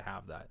expect to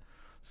have that.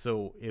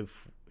 So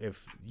if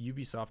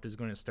Ubisoft is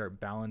going to start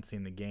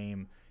balancing the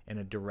game in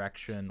a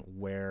direction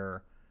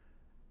where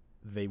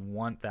they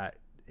want that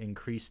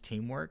increased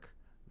teamwork,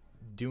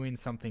 doing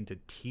something to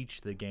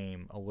teach the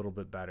game a little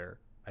bit better,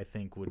 I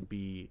think would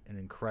be an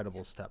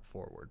incredible step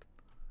forward.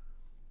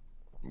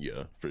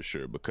 Yeah, for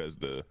sure. Because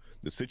the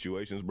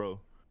situations,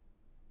 bro,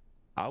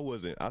 I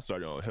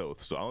started on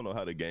health, so I don't know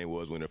how the game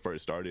was when it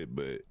first started,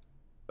 but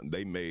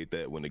they made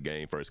that when the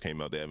game first came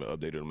out. They haven't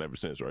updated them ever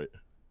since, right?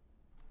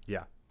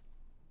 Yeah.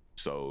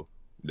 So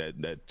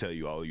that tell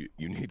you all you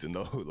need to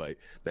know. Like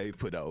they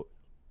put out,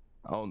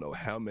 I don't know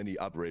how many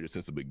operators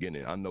since the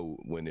beginning. I know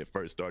when it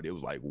first started, it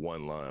was like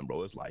one line,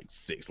 bro. It's like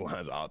 6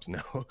 lines of ops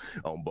now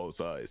on both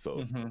sides.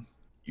 So,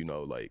 you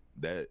know, like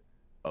that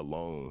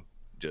alone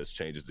just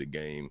changes the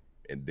game.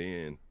 And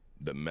then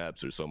the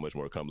maps are so much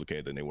more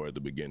complicated than they were at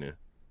the beginning.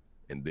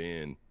 And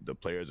then the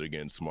players are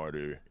getting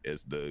smarter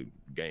as the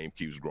game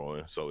keeps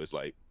growing. So it's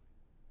like,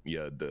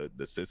 yeah,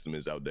 the system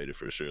is outdated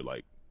for sure.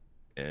 Like,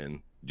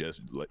 and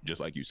just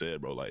like you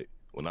said, bro, like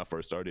when I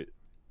first started,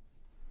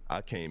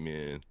 I came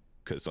in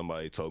because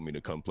somebody told me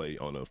to come play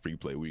on a free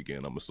play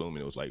weekend. I'm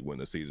assuming it was like when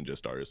the season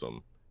just started or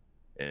something.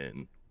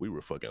 And we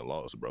were fucking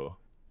lost, bro.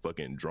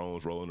 Fucking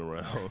drones rolling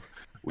around.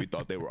 We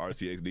thought they were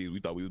RCXDs. We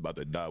thought we was about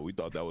to die. We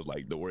thought that was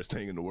like the worst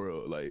thing in the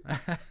world. Like,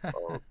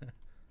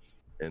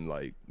 and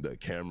like the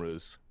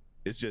cameras,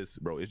 it's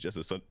just, bro, it's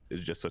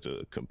just such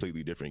a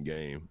completely different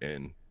game.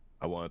 And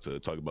I wanted to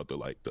talk about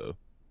the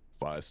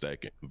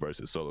 5-stack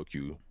versus solo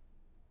queue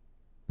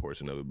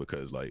portion of it,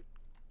 because like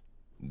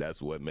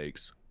that's what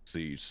makes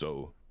Siege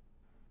so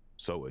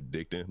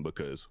addicting,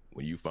 because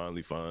when you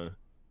finally find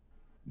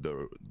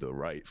the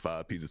right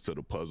 5 pieces to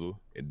the puzzle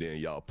and then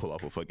y'all pull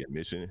off a fucking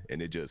mission,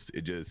 and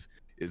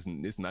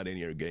it's not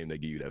any other game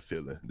that give you that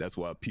feeling. That's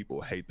why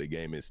people hate the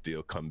game and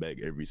still come back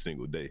every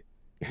single day.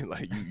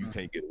 Like you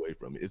can't get away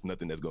from it. It's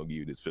nothing that's gonna give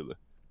you this feeling.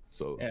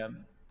 So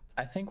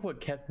I think what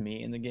kept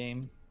me in the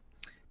game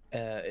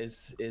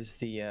is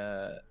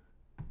the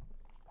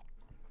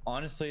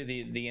honestly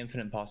the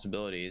infinite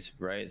possibilities,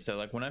 right? So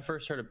like when I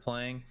first started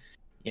playing,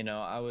 you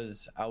know, I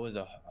was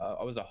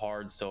a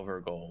hard silver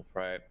gold,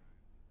 right?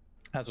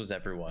 As was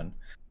everyone.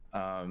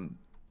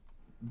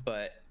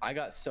 But I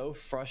got so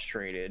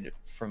frustrated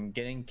from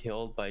getting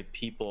killed by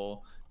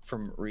people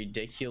from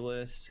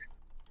ridiculous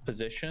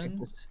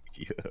positions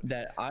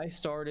that I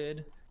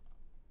started.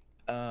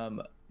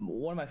 One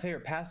of my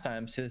favorite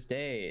pastimes to this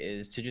day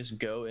is to just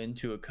go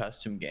into a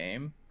custom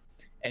game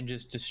and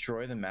just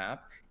destroy the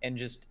map and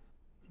just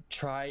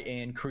try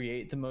and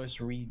create the most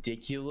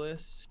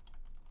ridiculous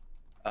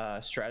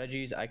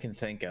strategies I can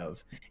think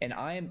of. And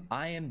I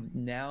am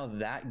now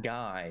that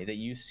guy that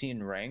you see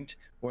in ranked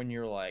when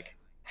you're like,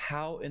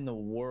 how in the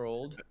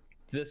world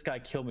did this guy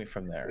kill me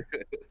from there?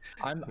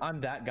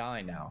 I'm that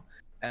guy now.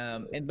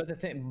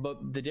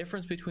 But the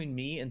difference between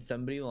me and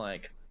somebody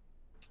like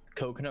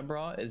Coconut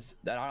Bra is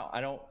that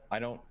I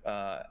don't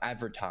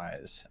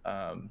advertise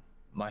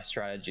my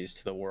strategies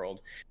to the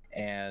world,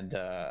 and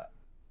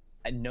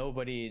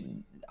nobody,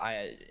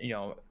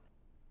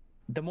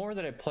 the more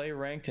that I play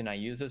ranked and I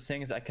use those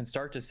things, I can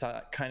start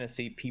to kind of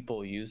see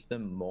people use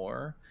them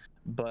more.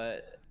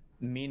 But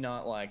me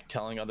not like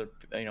telling other,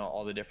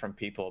 all the different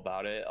people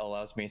about it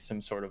allows me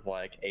some sort of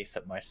like ace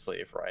up my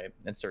sleeve, right?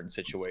 In certain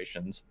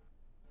situations,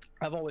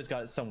 I've always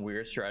got some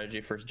weird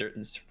strategy for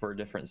a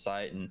different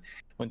site, and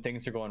when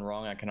things are going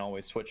wrong, I can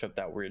always switch up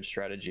that weird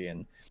strategy,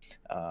 and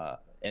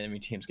enemy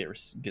teams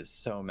get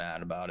so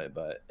mad about it,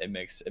 but it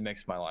makes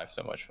my life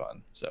so much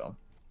fun. So.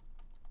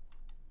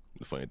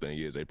 The funny thing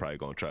is, they probably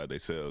gonna try it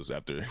themselves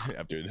after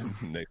the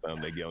next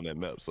time they get on that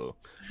map. So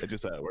that's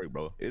just how it works,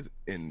 bro.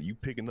 You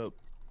picking up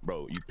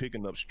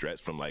strats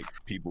from like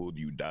people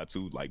you die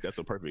to. Like that's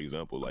a perfect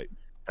example. Like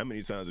how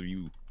many times have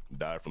you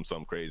died from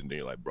something crazy and then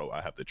you're like, bro, I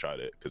have to try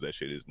that, because that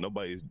shit is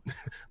nobody's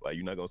like,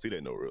 you're not gonna see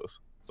that nowhere else.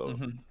 So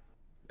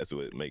that's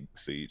what makes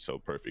Siege so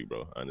perfect,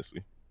 bro.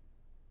 Honestly,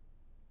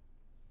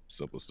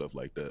 simple stuff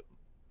like that.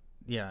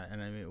 Yeah,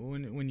 and I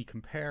mean, when you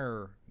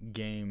compare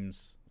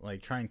games,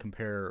 like try and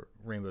compare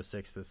Rainbow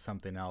Six to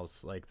something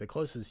else, like the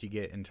closest you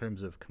get in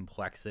terms of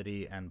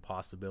complexity and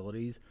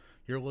possibilities,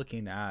 you're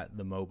looking at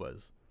the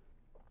MOBAs.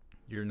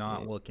 You're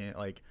not looking at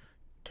like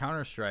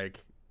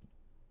Counter-Strike,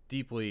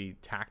 deeply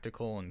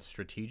tactical and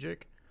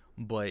strategic,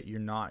 but you're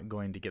not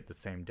going to get the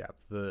same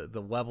depth. The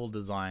level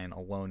design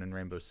alone in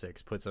Rainbow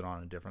Six puts it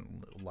on a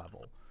different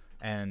level,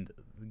 and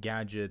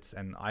gadgets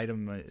and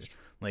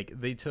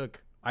they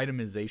took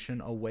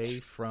itemization away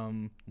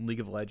from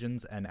League of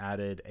Legends and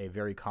added a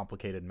very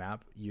complicated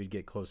map. You'd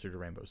get closer to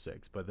Rainbow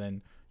Six, but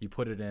then you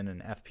put it in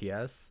an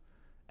FPS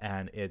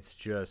and it's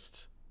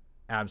just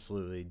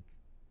absolutely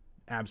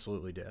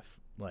diff.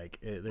 Like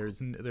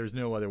there's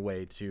no other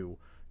way to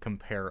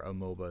compare a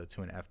MOBA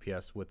to an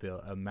FPS with the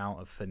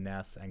amount of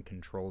finesse and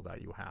control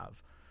that you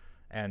have.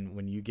 And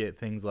when you get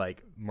things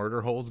like murder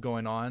holes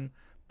going on,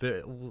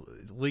 the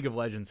League of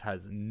Legends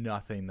has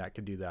nothing that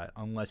could do that,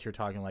 unless you're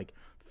talking like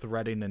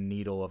threading a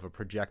needle of a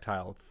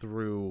projectile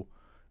through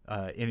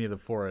any of the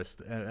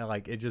forest, and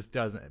like it just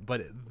doesn't.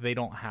 But they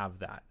don't have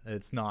that.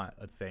 It's not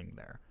a thing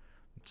there.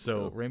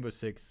 So Rainbow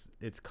Six,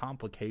 its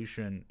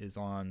complication is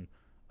on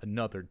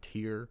another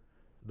tier.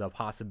 The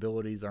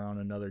possibilities are on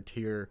another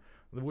tier,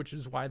 which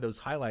is why those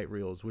highlight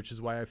reels, which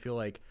is why I feel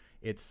like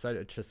it's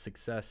such a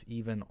success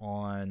even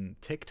on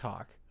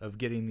TikTok of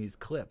getting these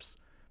clips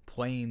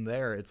playing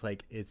there. It's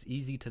like it's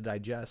easy to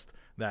digest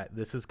that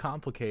this is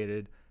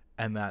complicated,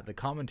 and that the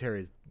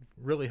commentary is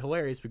really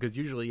hilarious, because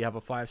usually you have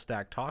a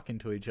 5-stack talking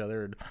to each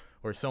other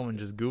or someone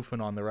just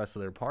goofing on the rest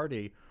of their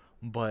party,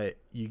 but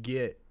you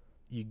get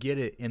you get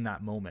it in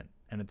that moment,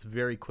 and it's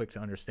very quick to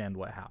understand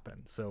what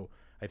happened. So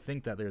I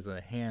think that there's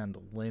a hand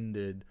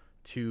lended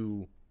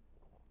to,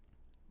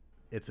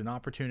 it's an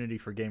opportunity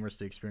for gamers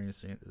to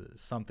experience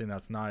something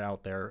that's not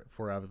out there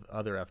for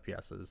other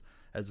FPSs,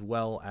 as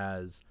well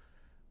as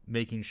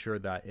making sure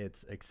that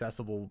it's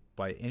accessible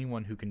by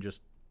anyone who can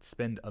just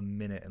spend a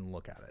minute and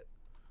look at it.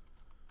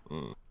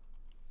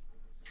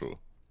 True.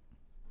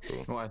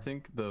 Well, I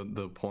think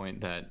the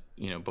point that,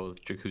 you know,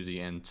 both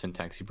Jacuzzi and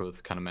Syntax, you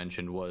both kind of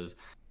mentioned, was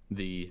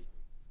the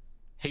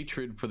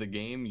hatred for the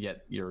game,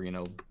 yet you're, you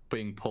know,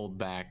 being pulled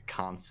back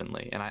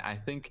constantly. And I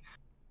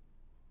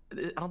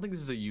don't think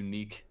this is a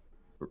unique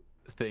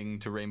thing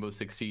to Rainbow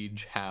Six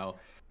Siege, how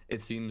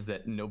it seems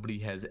that nobody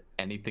has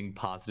anything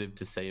positive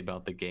to say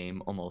about the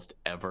game almost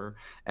ever.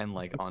 And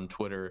like on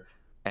Twitter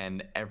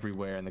and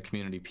everywhere in the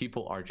community,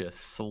 people are just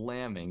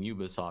slamming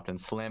Ubisoft and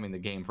slamming the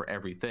game for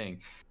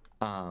everything.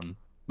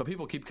 But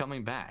people keep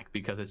coming back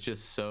because it's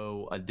just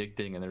so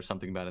addicting, and there's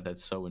something about it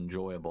that's so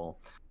enjoyable.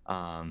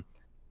 And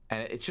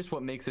it's just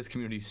what makes this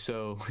community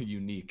so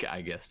unique,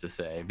 I guess to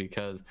say,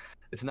 because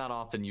it's not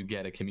often you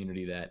get a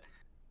community that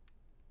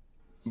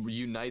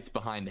unites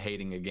behind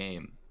hating a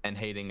game and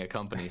hating a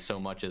company so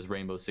much as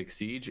Rainbow Six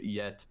Siege,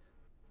 yet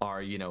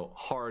are, you know,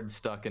 hard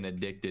stuck and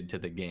addicted to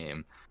the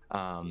game.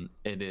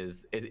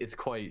 It's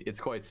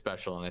quite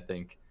special, and I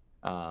think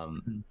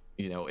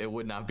you know, it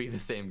would not be the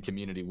same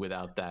community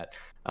without that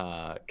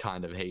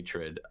kind of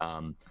hatred.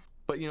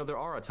 But you know, there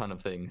are a ton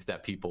of things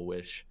that people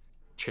wish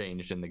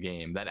changed in the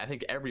game that I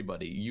think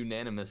everybody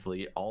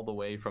unanimously, all the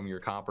way from your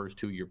coppers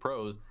to your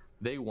pros,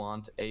 they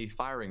want a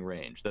firing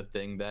range, the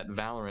thing that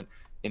Valorant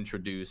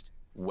introduced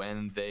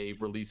when they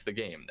released the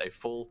game. A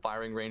full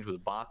firing range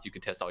with bots. You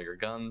could test all your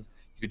guns,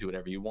 you could do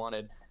whatever you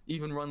wanted,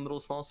 even run little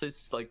small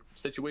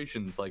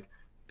situations. Like,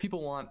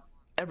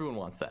 everyone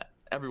wants that.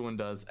 Everyone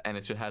does, and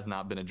it just has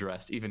not been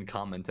addressed, even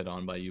commented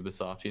on by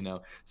Ubisoft. You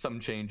know, some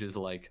changes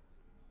like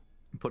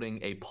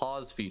putting a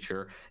pause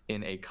feature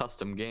in a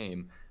custom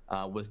game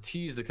was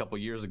teased a couple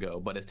years ago,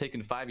 but it's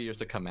taken 5 years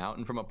to come out.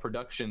 And from a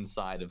production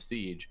side of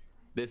Siege,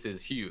 this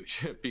is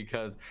huge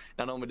because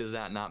not only does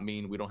that not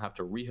mean we don't have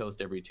to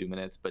rehost every 2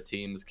 minutes, but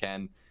teams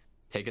can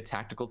take a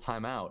tactical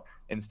timeout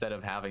instead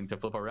of having to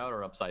flip a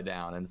router upside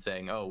down and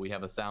saying, oh, we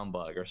have a sound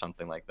bug or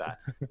something like that.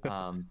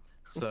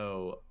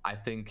 So I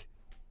think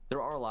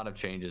there are a lot of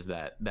changes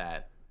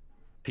that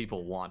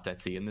people want to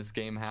see in this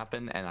game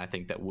happen, and I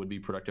think that would be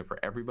productive for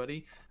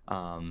everybody.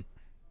 You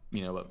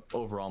know, but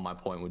overall, my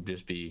point would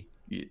just be,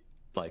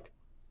 like,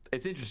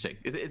 it's interesting.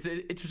 It's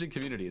an interesting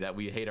community that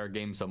we hate our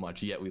game so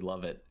much, yet we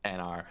love it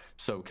and are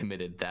so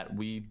committed that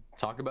we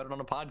talk about it on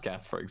a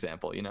podcast, for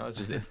example. You know,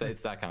 it's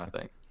that kind of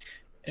thing.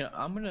 You know,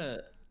 I'm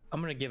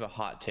gonna give a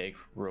hot take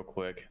real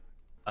quick.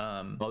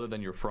 Other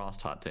than your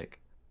Frost hot take.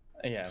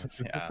 Yeah.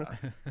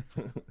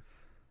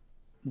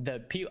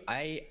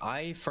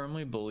 I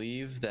firmly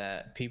believe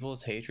that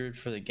people's hatred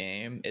for the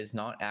game is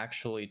not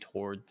actually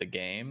toward the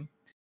game.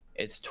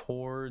 It's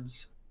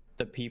towards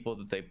the people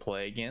that they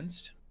play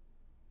against.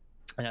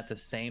 And at the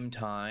same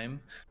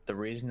time, the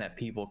reason that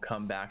people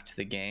come back to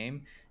the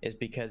game is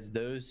because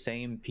those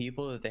same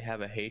people that they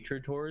have a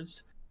hatred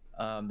towards,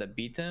 that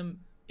beat them,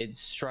 it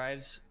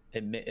strives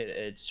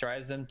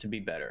them to be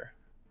better.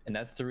 And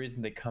that's the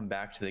reason they come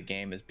back to the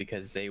game, is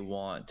because they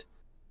want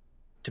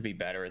to be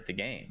better at the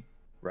game,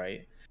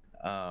 right?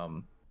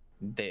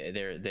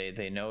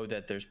 They know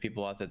that there's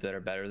people out there that are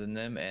better than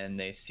them, and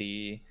they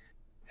see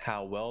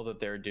how well that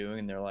they're doing,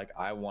 and they're like,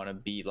 I want to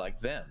be like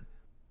them.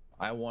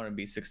 I want to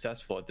be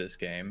successful at this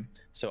game,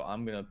 so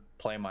I'm gonna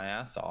play my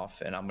ass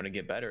off and I'm gonna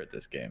get better at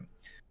this game.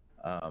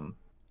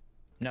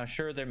 Now,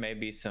 sure, there may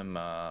be some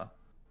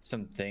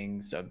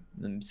things,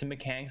 some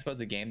mechanics about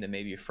the game that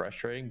may be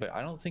frustrating, but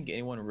I don't think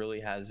anyone really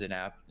has an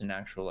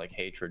actual like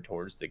hatred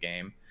towards the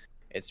game.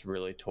 It's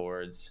really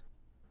towards,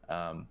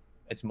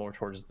 it's more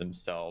towards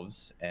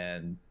themselves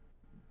and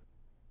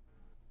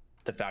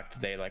the fact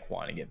that they like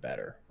want to get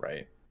better,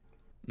 right?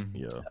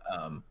 Yeah.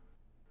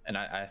 And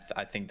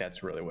I think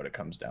that's really what it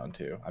comes down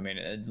to. I mean,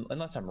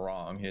 unless I'm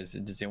wrong,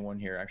 does anyone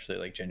here actually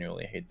like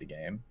genuinely hate the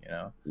game? You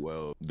know?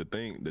 Well, the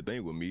thing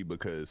with me,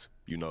 because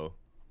you know,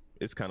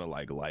 it's kind of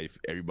like life.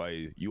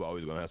 You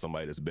always gonna have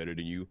somebody that's better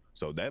than you.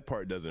 So that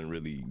part doesn't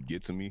really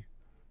get to me.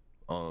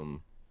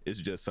 It's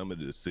just some of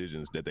the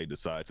decisions that they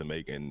decide to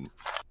make and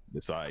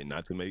decide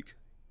not to make.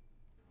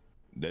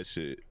 That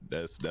shit,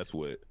 that's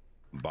what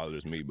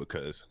bothers me,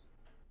 because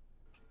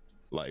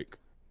like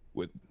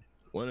with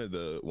one of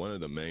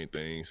the main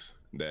things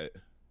that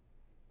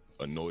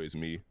annoys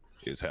me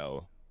is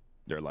how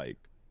they're like,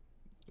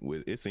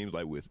 it seems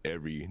like with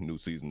every new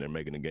season they're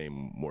making the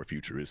game more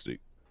futuristic,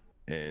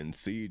 and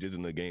Siege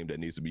isn't a game that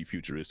needs to be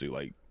futuristic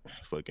like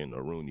fucking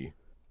Aruni.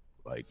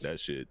 Like that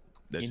shit.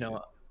 You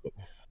know,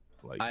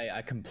 like,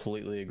 I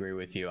completely agree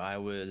with you.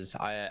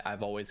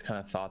 I've always kind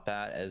of thought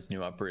that as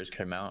new operators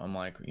come out, I'm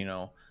like, you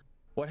know,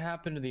 what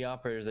happened to the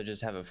operators that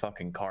just have a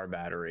fucking car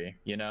battery?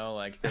 You know,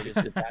 like they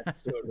just attach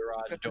to a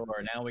garage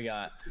door. Now we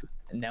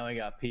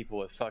got people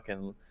with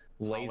fucking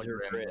laser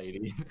Hologram grid.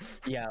 lady.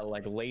 Yeah,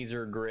 like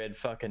laser grid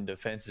fucking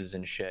defenses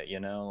and shit. You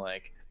know,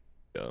 like,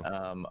 Yeah.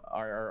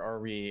 are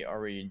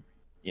we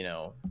you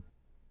know,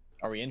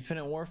 are we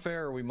Infinite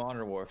Warfare or are we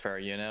Modern Warfare?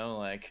 You know,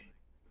 like.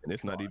 And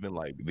it's not even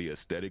like the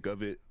aesthetic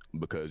of it,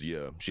 because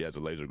yeah, she has a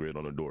laser grid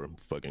on the door.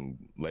 Fucking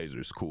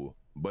lasers, cool.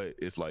 But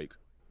it's like,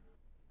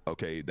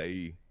 okay,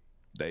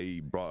 they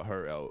brought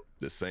her out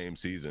the same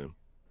season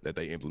that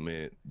they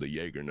implement the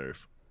Jaeger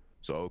nerf.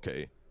 So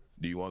okay,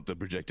 do you want the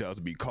projectiles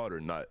to be caught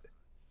or not?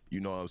 You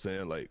know what I'm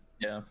saying? Like,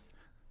 Yeah.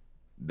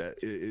 that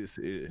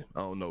I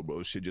don't know,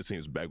 bro. Shit just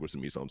seems backwards to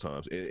me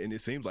sometimes, and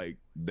it seems like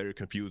they're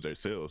confused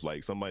themselves.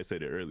 Like somebody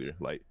said it earlier.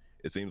 Like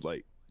it seems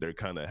like they're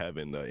kind of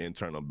having an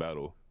internal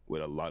battle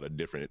with a lot of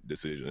different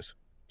decisions.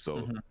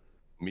 So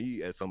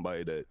me, as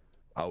somebody that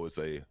I would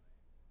say,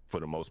 for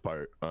the most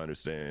part, I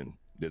understand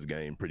this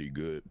game pretty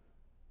good.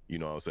 You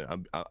know what I'm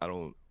saying? I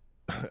don't.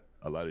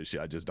 A lot of this shit,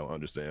 I just don't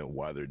understand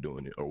why they're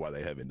doing it or why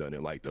they haven't done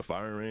it. Like the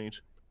firing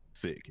range,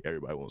 sick.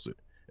 Everybody wants it.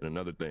 And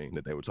another thing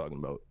that they were talking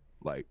about,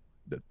 like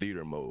the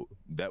theater mode,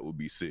 that would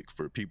be sick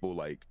for people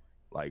like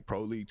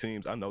pro league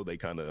teams. I know they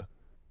kind of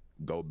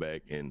go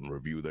back and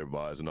review their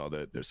VODs and all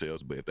that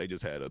themselves, but if they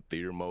just had a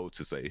theater mode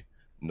to say,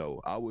 no,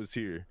 I was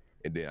here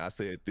and then I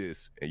said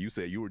this and you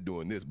said you were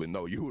doing this, but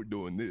no, you were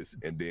doing this,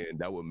 and then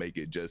that would make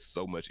it just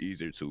so much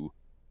easier to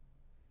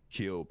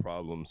kill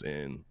problems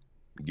and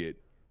get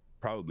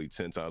probably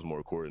 10 times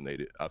more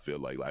coordinated. I feel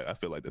like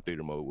the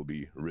theater mode would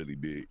be really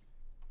big.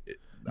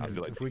 I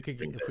feel like if we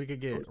could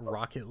get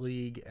Rocket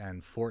League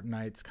and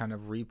Fortnite's kind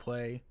of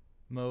replay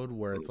mode,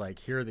 where it's like,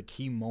 here are the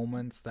key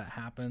moments that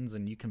happens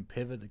and you can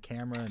pivot the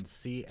camera and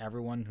see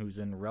everyone who's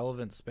in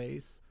relevant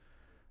space,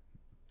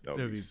 that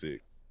would be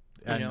sick.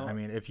 And you know, I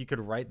mean, if you could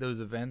write those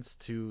events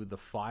to the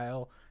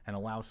file and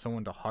allow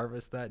someone to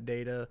harvest that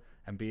data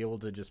and be able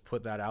to just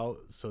put that out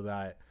so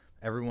that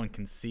everyone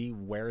can see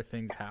where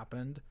things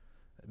happened.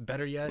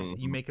 Better yet,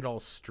 you make it all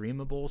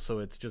streamable, so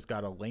it's just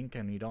got a link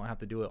and you don't have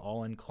to do it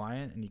all in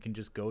client, and you can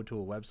just go to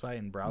a website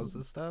and browse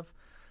this stuff,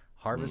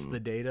 harvest the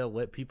data,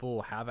 let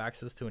people have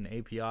access to an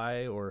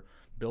API or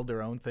build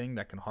their own thing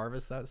that can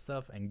harvest that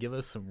stuff and give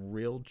us some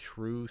real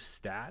true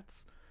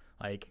stats.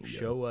 Like,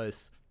 show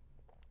us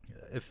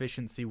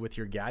efficiency with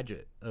your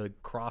gadget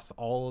across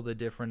all of the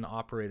different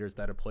operators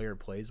that a player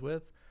plays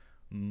with.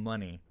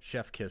 Money,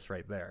 chef kiss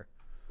right there.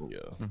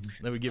 Yeah,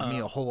 that would give me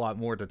a whole lot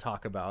more to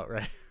talk about,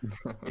 right?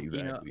 Exactly.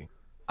 You know,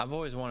 I've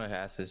always wanted to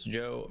ask this,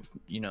 Joe.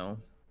 You know,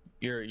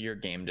 you're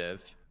game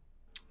dev.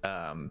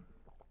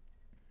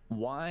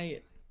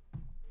 Why,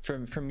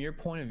 from your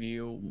point of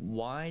view,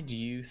 why do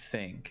you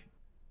think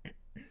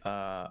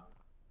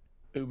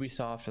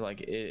Ubisoft,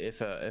 like, if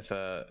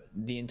the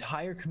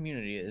entire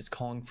community is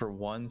calling for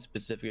one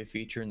specific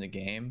feature in the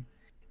game,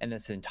 and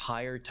this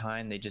entire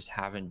time they just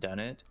haven't done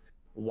it?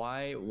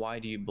 Why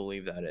do you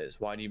believe that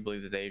is? Why do you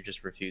believe that they're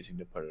just refusing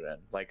to put it in?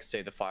 Like,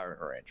 say, the firing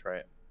range,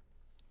 right?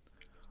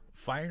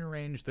 Firing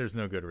range, there's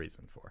no good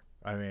reason for.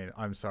 I mean,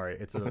 I'm sorry.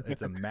 It's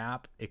a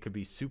map. It could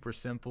be super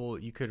simple.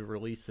 You could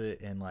release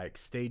it in like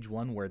stage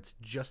 1 where it's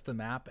just a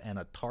map and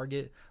a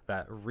target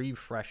that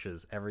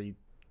refreshes every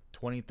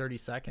 20, 30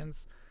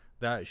 seconds.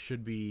 That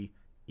should be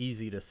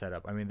easy to set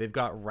up. I mean, they've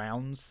got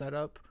rounds set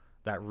up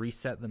that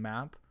reset the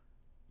map.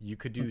 You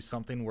could do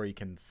something where you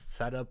can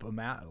set up a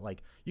map.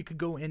 Like, you could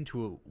go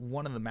into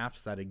one of the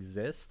maps that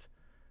exist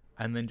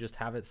and then just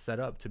have it set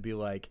up to be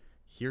like,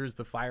 here's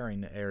the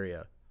firing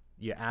area.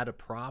 You add a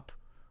prop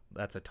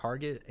that's a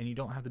target, and you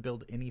don't have to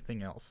build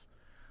anything else.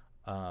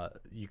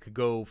 You could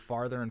go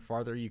farther and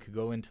farther. You could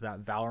go into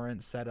that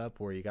Valorant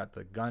setup where you got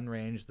the gun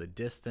range, the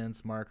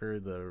distance marker,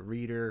 the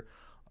reader,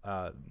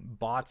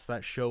 bots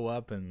that show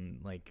up,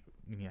 and like,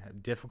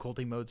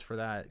 difficulty modes for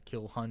that,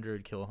 kill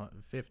 100, kill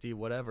 50,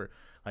 whatever.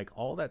 Like,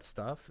 all that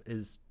stuff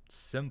is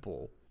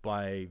simple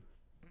by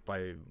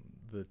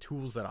the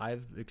tools that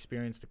I've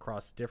experienced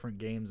across different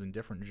games and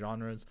different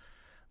genres.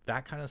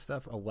 That kind of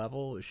stuff, a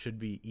level should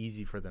be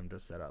easy for them to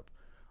set up.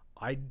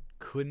 I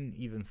couldn't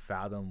even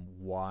fathom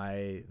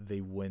why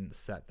they wouldn't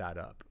set that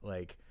up.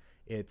 Like,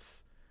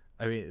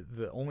 I mean,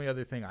 the only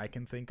other thing I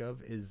can think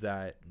of is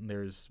that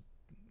there's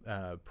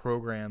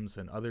programs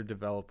and other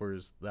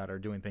developers that are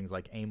doing things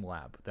like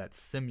AimLab that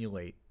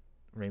simulate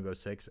Rainbow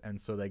Six, and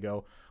so they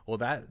go, well,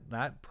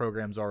 that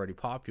program's already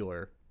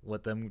popular,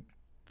 let them,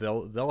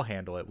 they'll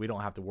handle it, we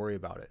don't have to worry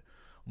about it.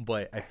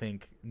 But I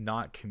think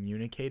not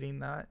communicating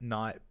that,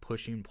 not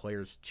pushing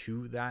players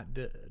to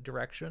that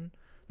direction,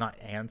 not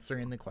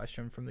answering the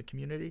question from the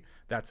community,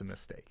 that's a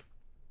mistake.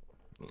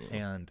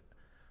 And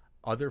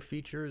other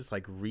features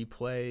like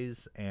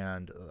replays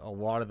and a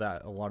lot of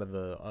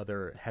the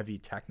other heavy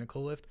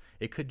technical lift,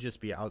 it could just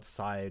be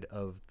outside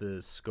of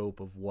the scope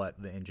of what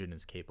the engine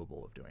is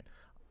capable of doing.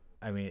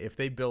 I mean, if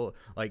they built,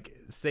 like,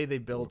 say they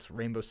built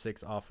Rainbow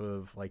Six off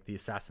of like the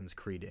Assassin's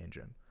Creed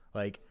engine,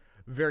 like,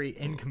 very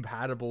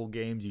incompatible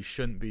games. You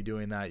shouldn't be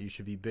doing that. You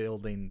should be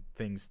building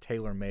things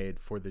tailor-made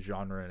for the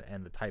genre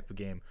and the type of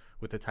game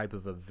with the type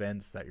of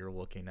events that you're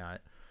looking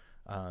at.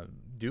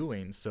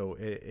 doing. So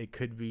it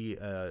could be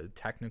a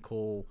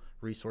technical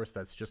resource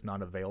that's just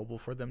not available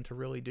for them to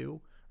really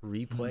do.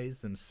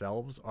 Replays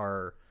themselves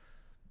are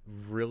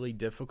really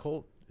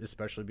difficult,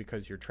 especially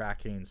because you're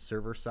tracking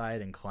server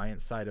side and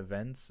client side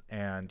events,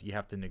 and you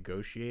have to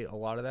negotiate a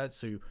lot of that.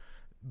 So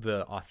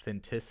the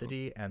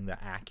authenticity and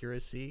the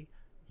accuracy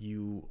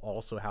you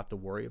also have to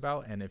worry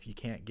about. And if you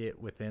can't get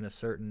within a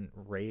certain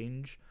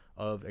range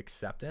of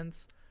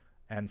acceptance,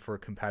 and for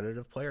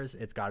competitive players,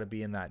 it's got to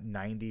be in that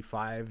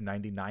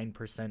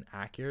 95-99%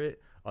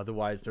 accurate.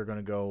 Otherwise, they're going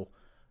to go,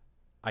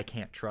 I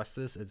can't trust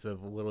this. It's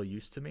of little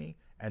use to me.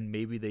 And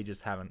maybe they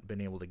just haven't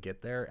been able to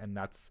get there. And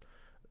that's,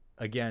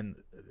 again,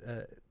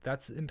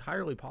 that's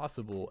entirely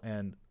possible.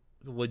 And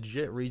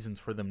legit reasons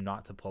for them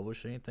not to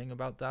publish anything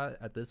about that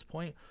at this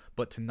point,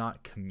 but to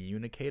not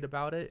communicate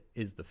about it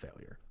is the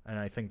failure. And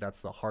I think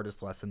that's the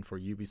hardest lesson for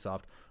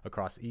Ubisoft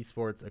across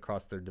esports,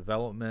 across their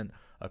development,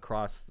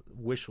 across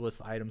wish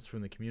list items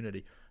from the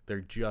community. They're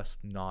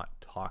just not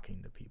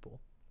talking to people.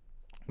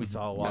 We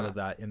saw a lot of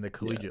that in the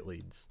collegiate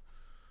leagues.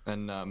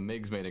 And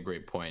Migs made a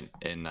great point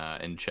in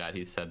chat.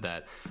 He said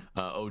that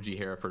OG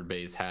Hereford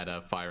Bays had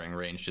a firing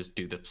range just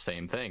do the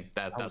same thing.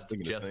 That's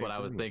just what I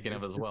was thinking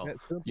of as well.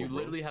 You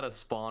literally had a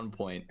spawn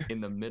point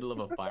in the middle of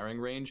a firing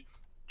range.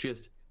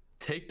 Just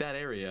take that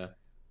area,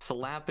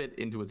 slap it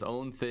into its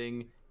own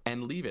thing,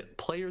 and leave it.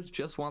 Players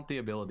just want the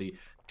ability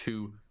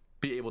to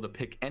be able to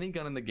pick any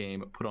gun in the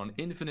game, put on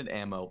infinite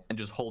ammo, and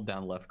just hold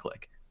down left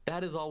click.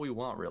 That is all we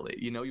want, really.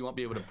 You know, you want to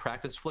be able to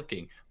practice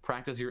flicking,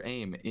 practice your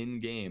aim in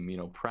game, you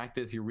know,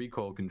 practice your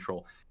recoil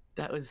control.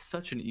 That was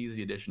such an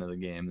easy addition to the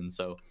game. And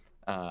so,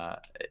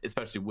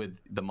 especially with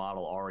the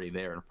model already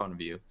there in front of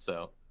you.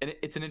 So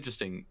it's an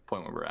interesting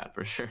point where we're at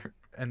for sure.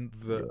 And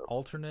the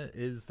alternate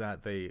is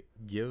that they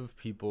give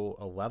people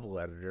a level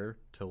editor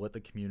to let the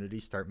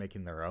community start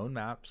making their own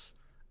maps,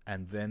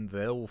 and then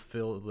they'll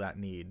fill that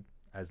need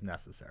as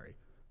necessary.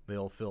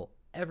 They'll fill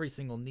every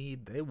single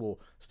need. They will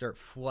start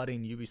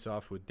flooding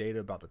Ubisoft with data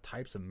about the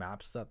types of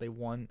maps that they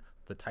want,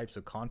 the types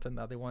of content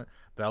that they want.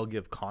 That'll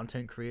give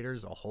content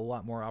creators a whole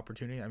lot more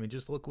opportunity. I mean,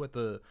 just look what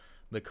the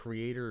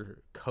creator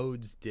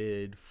codes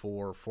did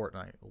for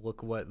Fortnite.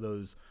 Look what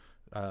those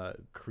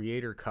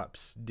creator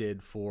cups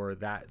did for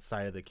that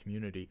side of the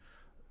community.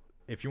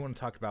 If you want to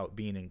talk about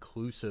being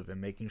inclusive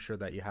and making sure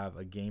that you have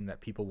a game that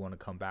people want to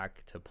come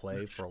back to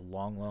play for a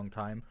long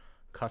time,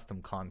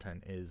 custom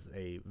content is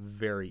a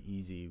very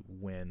easy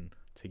win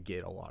to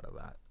get a lot of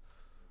that.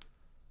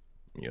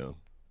 Yeah,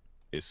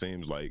 it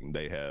seems like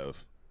they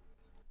have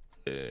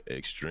an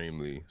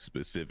extremely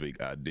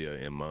specific idea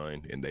in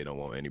mind, and they don't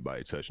want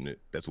anybody touching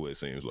it. That's what it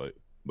seems like.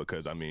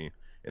 Because I mean,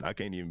 and I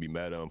can't even be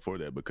mad at them for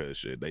that, because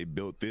shit, they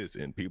built this,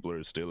 and people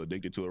are still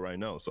addicted to it right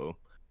now. So,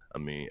 I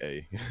mean,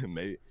 hey,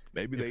 maybe if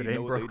they it know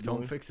ain't what broke, they don't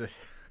doing. fix it.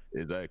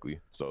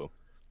 Exactly. So,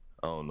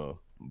 I don't know,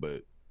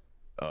 but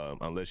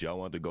unless y'all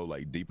want to go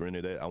like deeper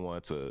into that, I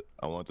want to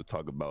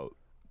talk about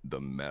the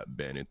map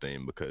banning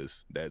thing,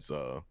 because that's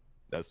a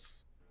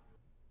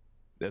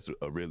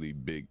really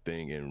big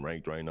thing in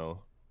ranked right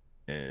now,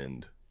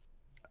 and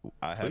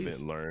I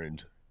haven't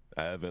learned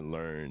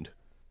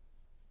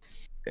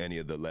any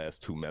of the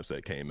last two maps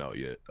that came out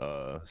yet.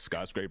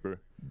 Skyscraper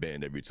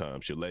banned every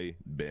time, Chalet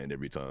banned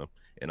every time,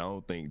 and I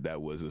don't think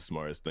that was the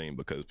smartest thing,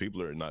 because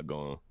people are not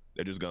going,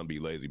 they're just gonna be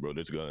lazy, bro.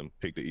 They're just gonna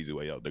pick the easy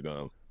way out. They're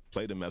gonna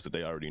play the maps that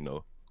they already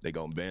know. They're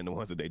gonna ban the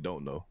ones that they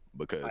don't know,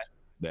 because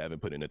they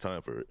haven't put in the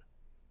time for it.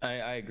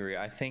 I agree.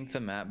 I think the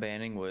map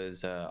banning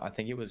was, I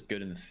think it was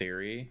good in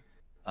theory,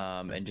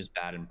 and just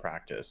bad in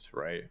practice,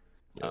 right?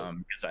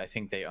 Because I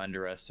think they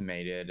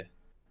underestimated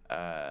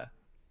the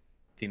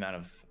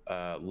amount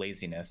of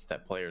laziness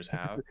that players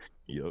have.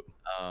 Yep.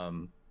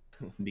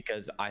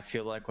 Because I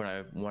feel like when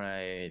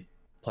I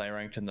play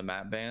ranked in the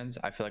map bans,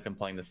 I feel like I'm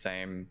playing the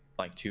same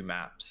like two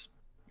maps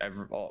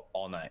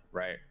all night,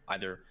 right?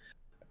 Either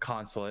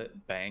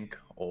Consulate, Bank,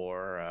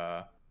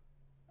 or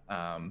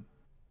Club.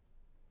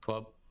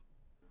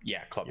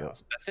 Yeah,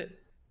 Clubhouse. Yep. That's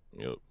it.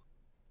 Yep.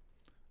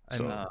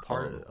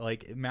 And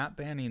like map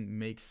banning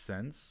makes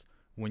sense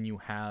when you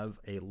have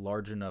a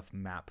large enough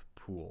map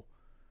pool.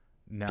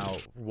 Now,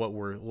 what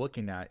we're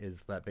looking at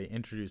is that they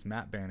introduced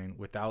map banning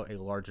without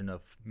a large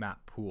enough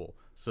map pool,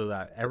 so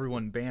that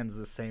everyone bans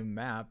the same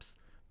maps,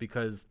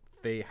 because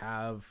they've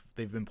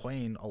been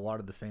playing a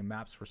lot of the same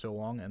maps for so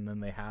long, and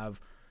then they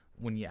have,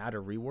 when you add a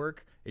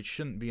rework, it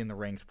shouldn't be in the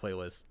ranked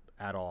playlist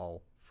at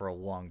all for a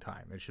long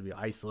time. It should be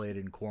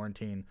isolated in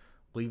quarantine.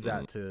 Leave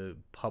that to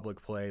public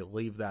play.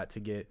 Leave that to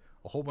get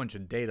a whole bunch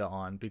of data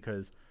on,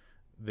 because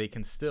they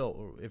can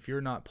still, if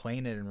you're not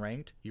playing it in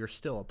ranked, you're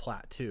still a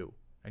plat 2,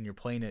 and you're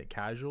playing it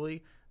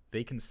casually,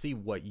 they can see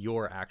what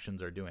your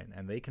actions are doing,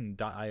 and they can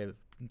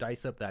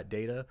dice up that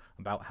data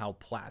about how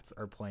plats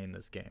are playing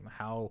this game,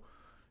 how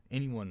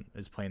anyone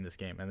is playing this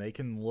game, and they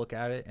can look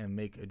at it and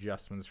make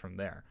adjustments from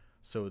there.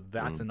 So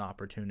that's an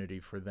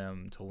opportunity for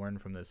them to learn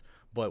from this.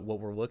 But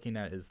what we're looking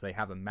at is they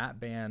have a map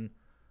ban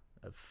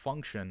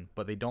function,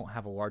 but they don't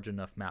have a large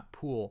enough map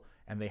pool,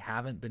 and they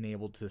haven't been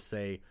able to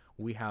say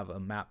we have a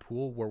map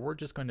pool where we're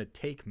just going to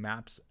take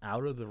maps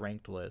out of the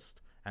ranked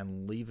list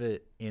and leave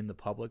it in the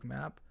public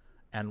map.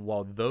 And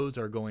while those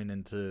are going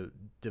into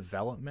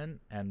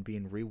development and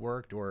being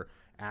reworked or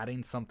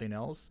adding something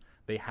else,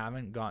 they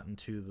haven't gotten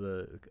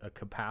to a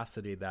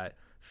capacity that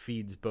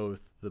feeds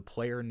both the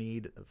player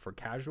need for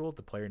casual,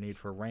 the player need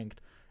for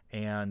ranked,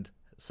 and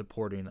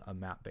supporting a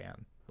map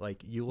ban.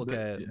 Like, you look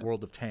at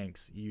World of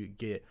Tanks, you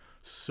get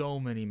so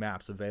many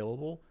maps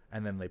available,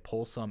 and then they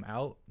pull some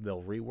out,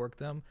 they'll rework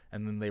them,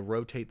 and then they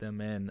rotate them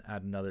in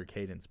at another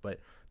cadence. But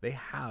they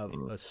have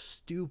a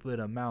stupid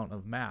amount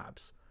of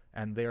maps,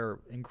 and they're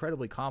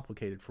incredibly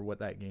complicated for what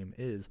that game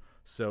is.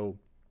 So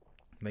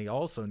they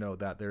also know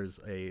that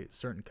there's a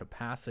certain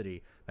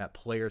capacity that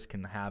players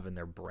can have in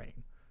their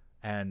brain,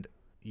 and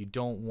you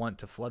don't want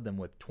to flood them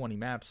with 20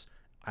 maps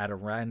at a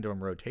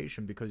random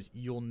rotation, because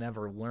you'll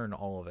never learn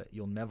all of it.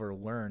 You'll never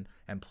learn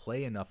and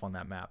play enough on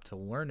that map to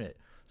learn it.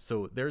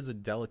 So there's a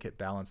delicate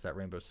balance that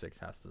Rainbow Six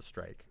has to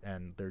strike,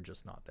 and they're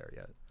just not there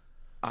yet.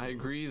 I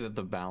agree that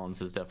the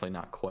balance is definitely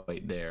not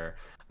quite there,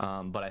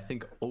 but I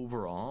think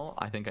overall,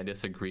 I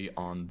disagree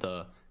on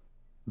the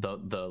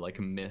like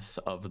miss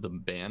of the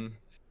ban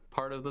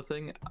part of the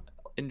thing.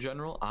 In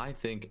general, I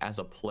think as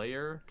a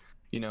player,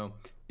 you know,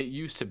 it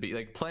used to be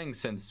like playing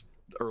since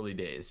early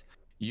days.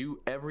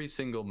 Every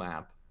single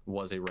map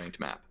was a ranked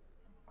map.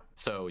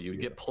 So you'd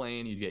get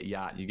plane, you'd get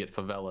yacht, you'd get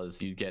favelas,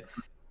 you'd get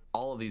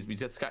all of these, you'd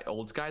get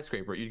old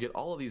skyscraper, you'd get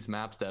all of these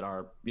maps that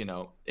are, you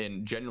know,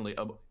 in generally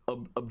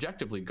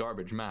objectively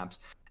garbage maps,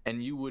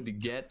 and you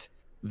would get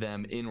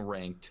them in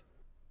ranked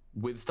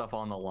with stuff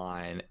on the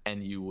line,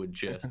 and you would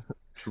just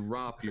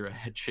drop your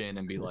chin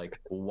and be like,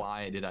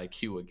 why did I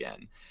queue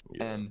again?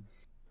 Yeah. And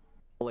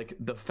like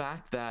the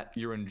fact that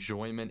your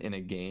enjoyment in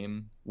a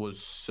game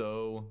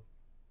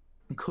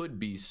could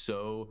be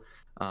so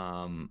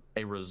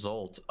a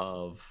result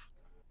of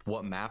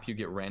what map you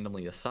get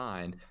randomly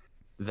assigned,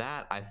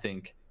 that I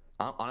think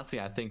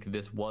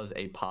this was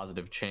a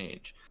positive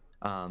change.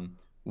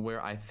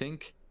 Where I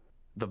think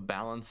the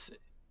balance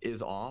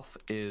is off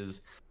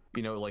is,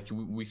 you know, like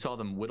we saw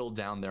them whittle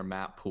down their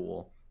map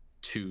pool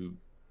to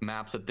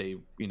maps that they,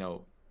 you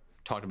know,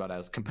 talked about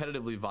as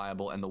competitively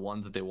viable and the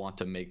ones that they want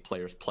to make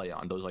players play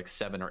on, those like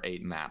 7 or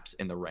 8 maps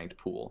in the ranked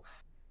pool.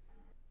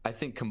 I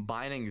think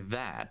combining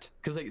that,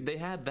 because they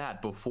had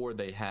that before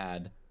they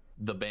had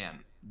the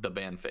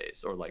ban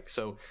phase, or like,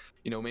 so,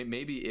 you know,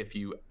 maybe if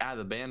you add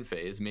the ban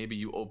phase, maybe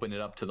you open it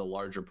up to the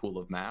larger pool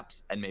of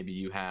maps, and maybe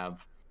you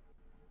have,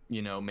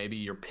 you know,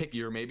 maybe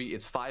maybe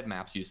it's 5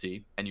 maps you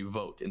see and you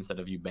vote instead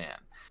of you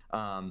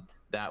ban.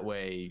 That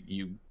way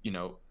you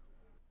know,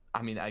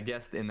 I mean, I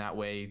guess in that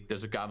way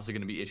there's obviously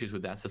going to be issues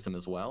with that system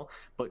as well,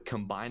 but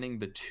combining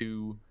the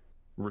two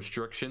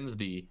restrictions,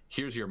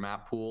 here's your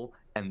map pool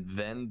and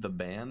then the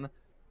ban,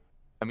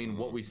 I mean,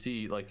 what we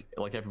see, like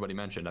everybody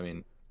mentioned, I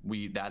mean,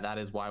 that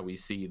is why we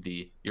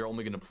see you're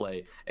only going to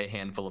play a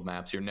handful of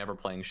maps. You're never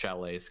playing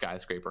Chalet,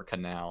 Skyscraper,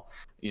 Canal.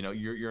 You know,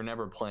 you're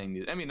never playing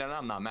these. I mean, and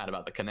I'm not mad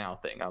about the Canal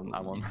thing,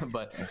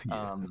 but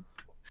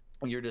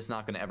you're just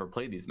not going to ever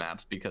play these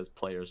maps because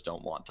players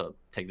don't want to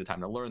take the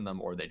time to learn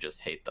them, or they just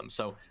hate them.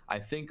 So I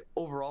think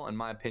overall, in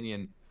my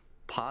opinion,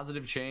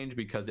 positive change,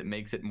 because it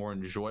makes it more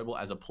enjoyable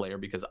as a player,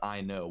 because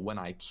I know when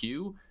I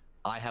queue,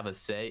 I have a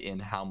say in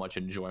how much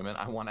enjoyment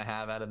I want to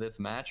have out of this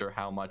match, or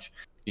how much,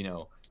 you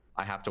know,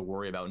 I have to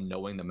worry about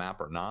knowing the map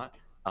or not.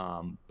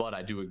 But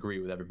I do agree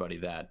with everybody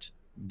that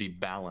the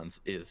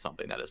balance is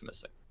something that is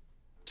missing.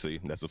 See,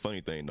 that's the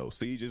funny thing though.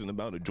 Siege isn't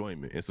about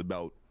enjoyment. It's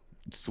about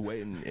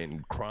sweating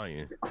and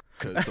crying.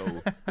 Cause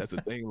so that's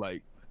the thing.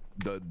 Like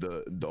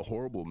the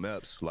horrible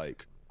maps.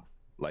 Like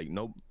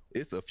no,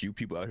 it's a few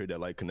people out here that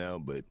like Canal,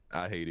 but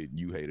I hate it.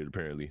 You hate it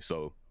apparently.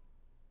 So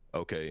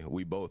okay,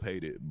 we both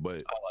hate it.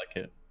 But I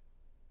like it.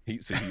 He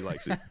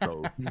likes it.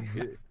 So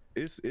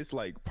it's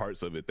like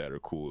parts of it that are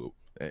cool.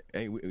 They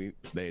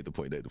ain't the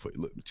point.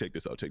 Look, check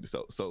this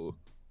out. So,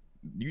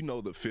 you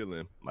know the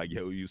feeling, like,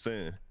 yo, you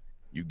saying,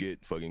 you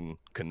get fucking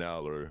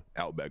Canal or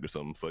Outback or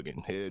something,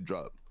 fucking head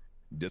drop,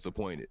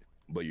 disappointed,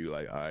 but you're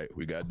like, all right,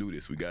 we gotta do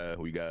this. We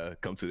gotta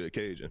come to the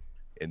occasion.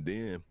 And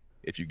then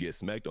if you get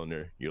smacked on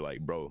there, you're like,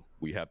 bro,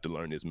 we have to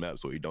learn this map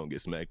so you don't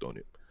get smacked on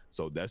it.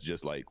 So that's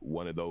just like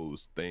one of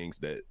those things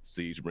that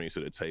Siege brings to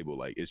the table.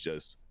 Like, it's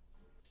just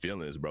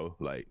feelings, bro.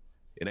 Like,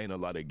 it ain't a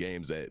lot of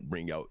games that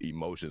bring out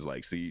emotions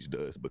like Siege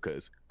does,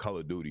 because Call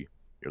of Duty,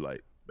 you're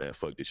like, man,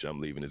 fuck this shit,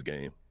 I'm leaving this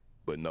game.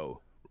 But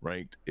no,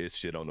 ranked, it's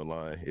shit on the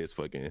line. It's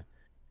fucking,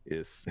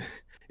 it's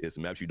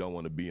maps you don't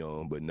want to be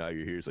on, but now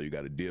you're here, so you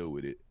got to deal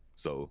with it.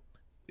 So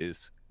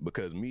it's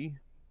because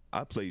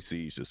I play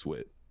Siege to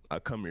sweat. I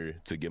come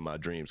here to get my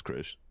dreams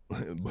crushed.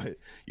 But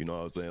you know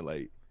what I'm saying?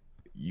 Like,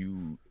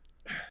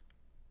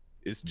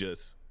 it's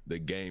just, the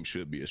game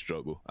should be a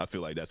struggle. I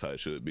feel like that's how it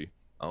should be.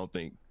 I don't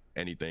think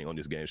anything on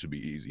this game should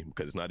be easy,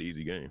 because it's not an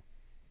easy game.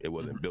 It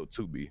wasn't built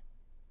to be.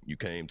 You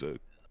came to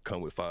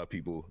come with 5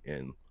 people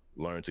and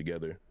learn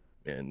together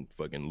and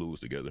fucking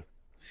lose together.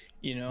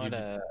 You know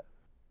what?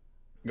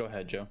 Go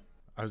ahead, Joe.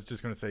 I was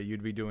just gonna say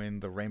you'd be doing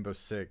the Rainbow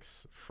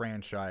Six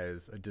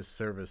franchise a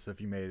disservice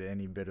if you made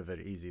any bit of it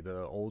easy.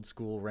 The old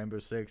school Rainbow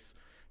Six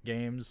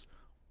games,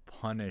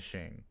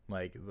 punishing,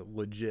 like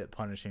legit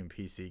punishing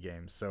PC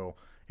games. So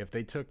if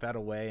they took that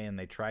away and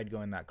they tried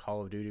going that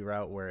Call of Duty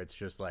route where it's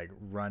just like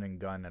run and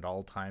gun at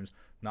all times,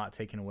 not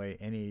taking away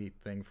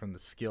anything from the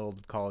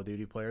skilled Call of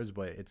Duty players,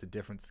 but it's a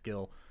different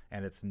skill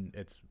and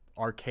it's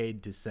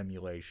arcade to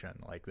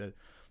simulation, like that.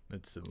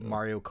 It's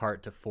Mario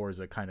Kart to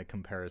Forza kind of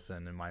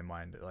comparison in my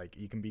mind. Like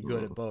you can be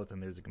good at both, and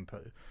there's a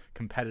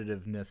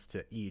competitiveness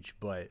to each.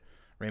 But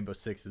Rainbow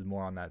Six is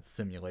more on that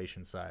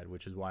simulation side,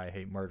 which is why I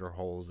hate murder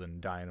holes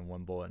and dying in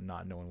one bullet and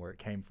not knowing where it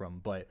came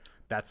from. But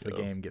that's the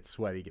game. Get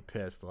sweaty, get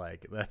pissed.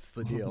 Like that's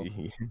the deal.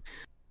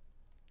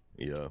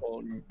 Yeah.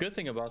 Well, good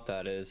thing about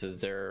that is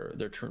they're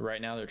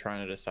right now they're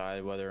trying to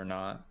decide whether or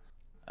not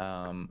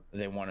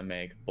they want to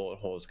make bullet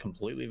holes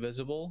completely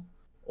visible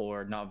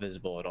or not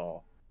visible at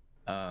all.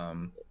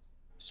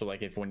 So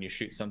like if when you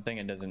shoot something,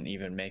 it doesn't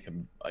even make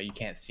you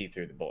can't see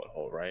through the bullet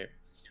hole, right?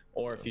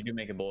 Or if you do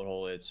make a bullet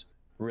hole, it's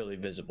really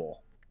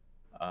visible,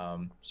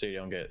 so you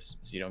don't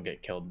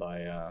get killed by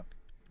a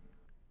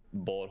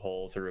bullet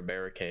hole through a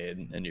barricade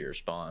into your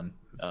spawn.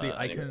 See,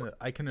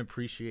 I can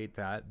appreciate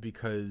that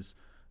because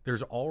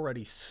there's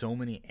already so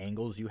many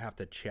angles you have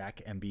to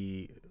check and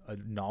be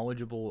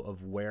knowledgeable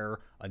of where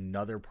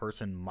another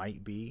person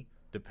might be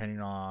depending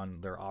on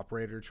their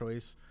operator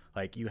choice.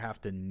 Like you have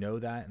to know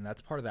that, and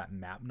that's part of that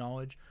map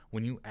knowledge.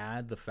 When you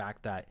add the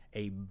fact that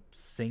a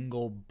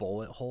single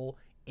bullet hole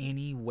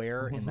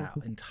anywhere in that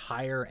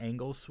entire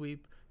angle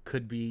sweep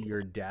could be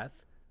your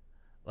death,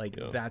 like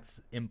that's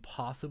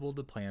impossible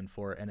to plan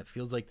for, and it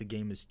feels like the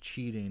game is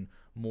cheating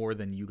more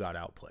than you got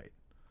outplayed.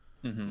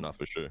 Not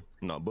for sure.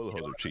 No, bullet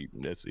holes are cheap.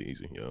 That's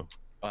easy.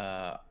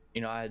 I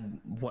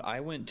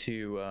went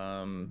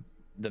to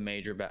the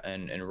major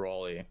in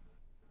Raleigh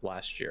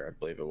last year, I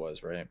believe it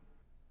was, right?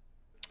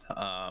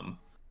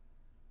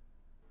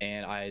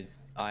 And I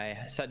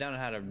sat down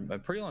and had a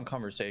pretty long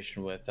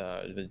conversation with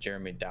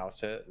Jeremy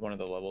Dowsett, one of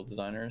the level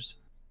designers.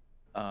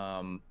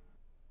 And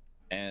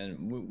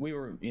we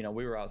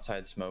were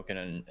outside smoking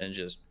and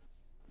just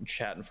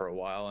chatting for a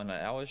while, and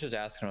I was just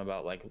asking him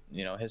about like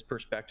his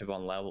perspective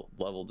on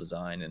level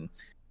design and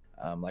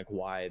like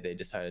why they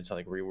decided to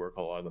like rework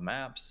a lot of the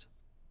maps.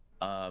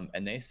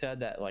 And they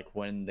said that like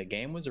when the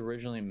game was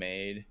originally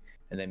made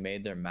and they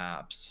made their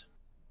maps,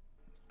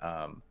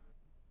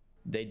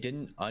 they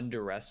didn't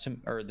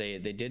underestimate, or they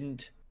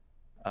didn't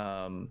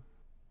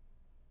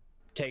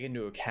take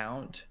into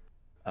account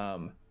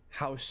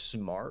how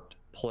smart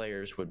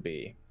players would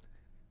be.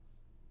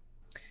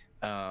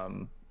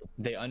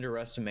 They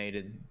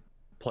underestimated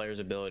players'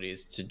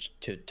 abilities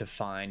to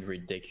find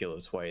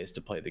ridiculous ways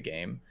to play the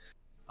game.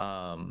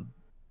 And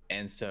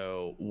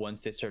so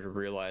once they started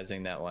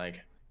realizing that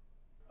like,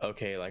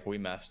 okay, like we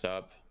messed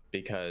up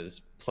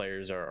because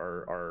players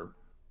are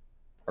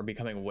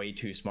becoming way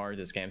too smart at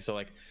this game. So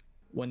like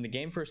when the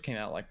game first came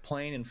out, like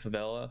playing in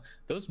Favela,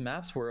 those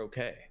maps were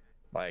okay.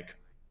 Like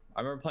I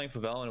remember playing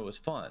Favela and it was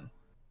fun.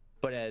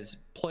 But as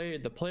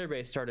the player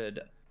base started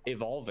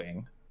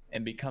evolving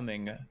and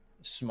becoming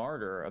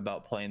smarter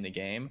about playing the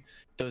game,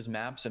 those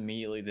maps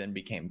immediately then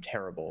became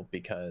terrible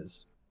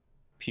because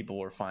people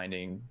were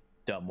finding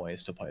dumb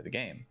ways to play the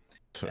game.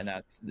 And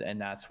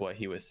that's what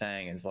he was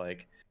saying is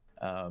like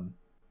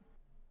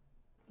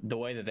the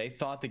way that they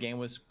thought the game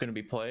was going to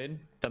be played,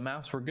 the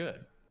maps were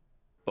good,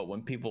 but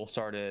when people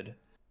started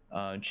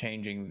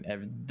changing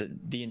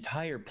the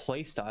entire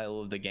play style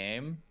of the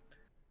game,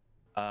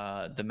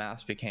 the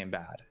maps became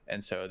bad.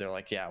 And so they're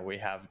like, yeah, we're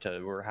having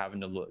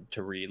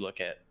to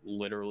relook at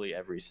literally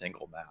every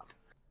single map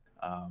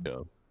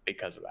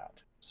because of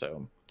that.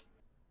 So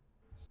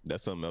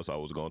that's something else I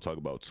was going to talk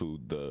about too,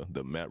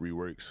 the map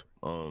reworks.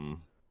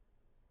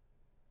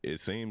 It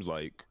seems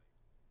like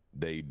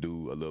they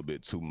do a little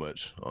bit too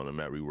much on the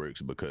map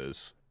reworks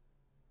because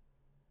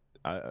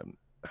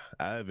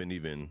I've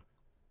been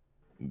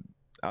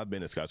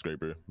a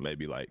Skyscraper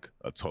maybe like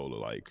a total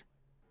of like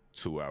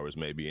 2 hours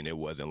maybe, and it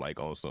wasn't like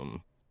on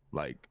some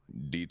like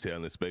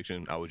detailed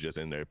inspection. I was just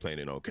in there playing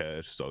it on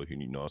cash, so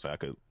so I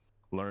could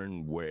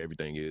learn where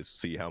everything is,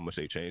 see how much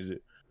they changed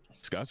it.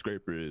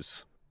 Skyscraper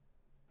is,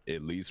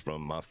 at least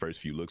from my first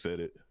few looks at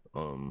it,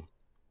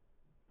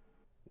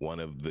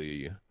 one of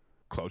the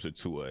closer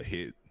to a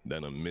hit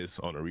than a miss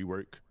on a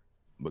rework,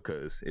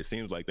 because it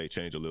seems like they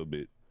changed a little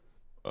bit.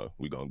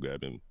 We gonna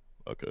grab him.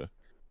 Okay.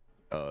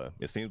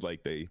 It seems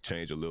like they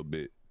change a little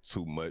bit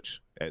too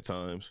much at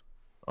times,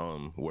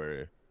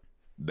 where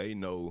they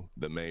know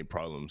the main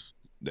problems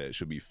that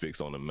should be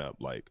fixed on the map,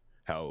 like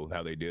how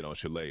they did on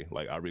Chalet.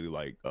 Like I really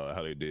like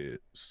how they did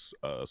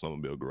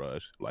Snowmobile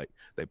Garage. Like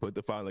they put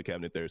the filing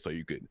cabinet there so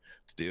you could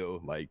still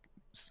like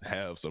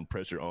have some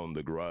pressure on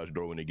the garage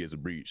door when it gets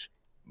breached,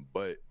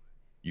 but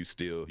you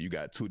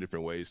got two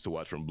different ways to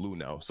watch from blue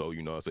now. So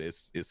so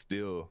it's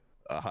still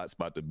a hot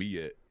spot to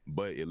be at,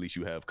 but at least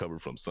you have cover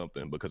from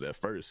something, because at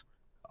first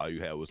all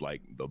you had was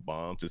like the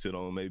bomb to sit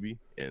on maybe,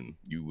 and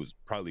you was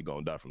probably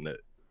gonna die from that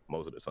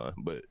most of the time.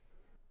 But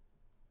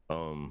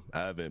I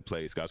haven't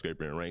played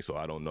Skyscraper in Rank, so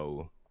I don't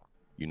know,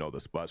 the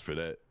spots for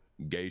that.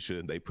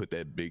 Geisha, they put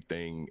that big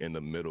thing in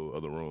the middle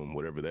of the room,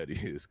 whatever that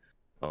is.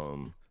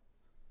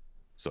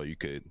 So you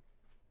could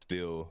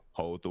still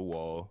hold the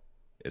wall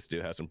and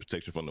still have some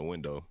protection from the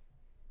window.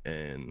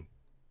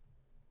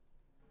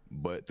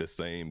 But the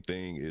same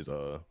thing is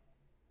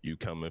you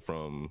coming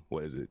from,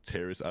 what is it,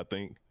 terrace, I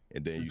think,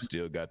 and then you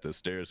still got the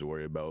stairs to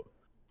worry about.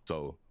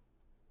 So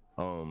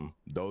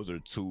those are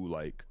two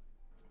like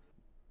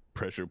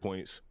pressure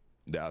points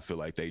that I feel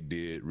like they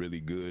did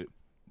really good.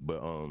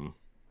 But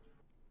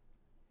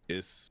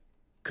it's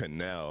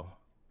Canal.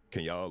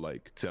 Can y'all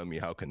like tell me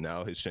how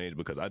Canal has changed?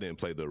 Because I didn't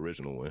play the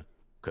original one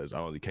because I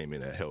only came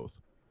in at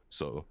health,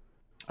 so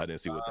I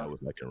didn't see what that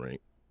was like in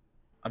rank.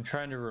 I'm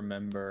trying to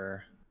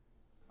remember.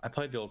 I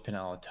played the old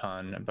Canal a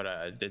ton, but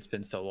it's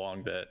been so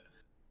long that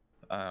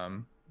I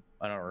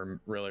don't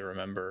really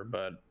remember.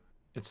 But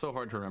it's so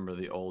hard to remember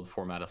the old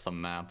format of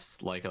some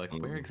maps. Like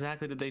where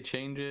exactly did they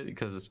change it?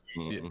 Because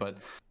but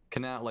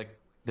Canal, like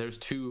there's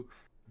two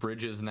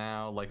bridges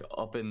now, like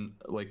up in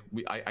like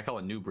I call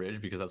it New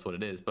Bridge because that's what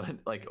it is. But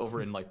like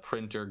over in like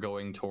Printer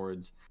going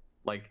towards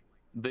like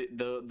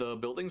the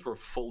buildings were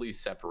fully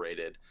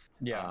separated.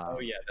 Yeah. Oh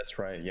yeah, that's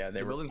right. Yeah,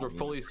 the buildings were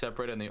fully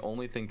separated, and the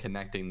only thing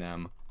connecting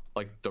them,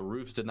 like the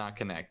roofs did not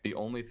connect. The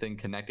only thing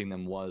connecting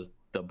them was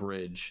the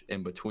bridge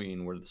in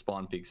between where the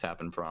spawn peaks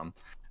happen from.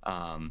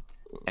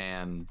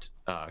 And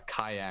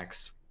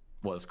kayaks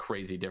was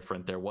crazy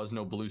different. There was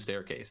no blue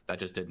staircase. That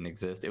just didn't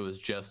exist. It was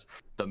just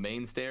the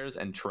main stairs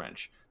and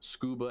trench.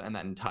 Scuba and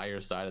that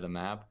entire side of the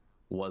map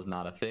was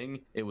not a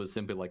thing. It was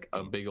simply like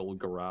a big old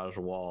garage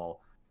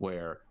wall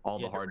where all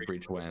the hard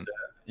breach went.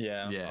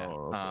 Yeah. Yeah.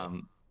 Oh,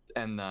 okay.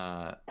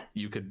 And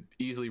you could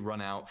easily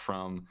run out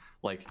from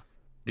like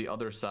the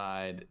other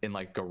side in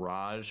like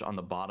garage on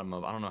the bottom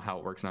of, I don't know how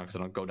it works now because I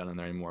don't go down in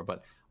there anymore,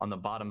 but on the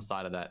bottom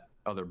side of that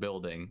other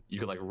building, you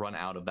could like run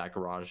out of that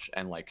garage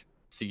and like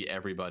see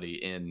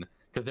everybody in,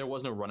 because there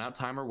was no run out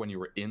timer when you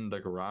were in the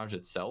garage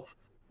itself,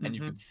 and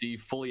you could see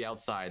fully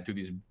outside through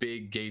these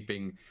big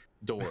gaping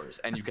doors,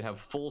 and you could have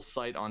full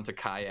sight onto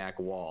kayak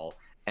wall,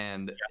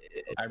 and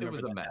it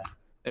was a mess.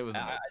 It was a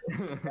mess.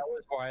 That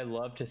was where I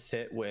love to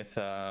sit with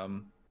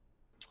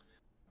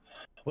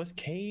was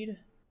Cade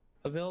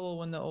available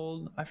when the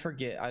old, I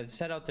forget, I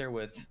sat out there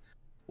with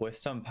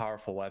some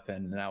powerful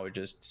weapon, and I would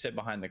just sit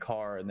behind the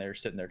car, and they're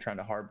sitting there trying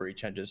to hard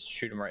breach, and just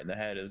shoot them right in the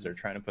head as they're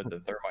trying to put the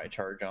thermite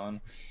charge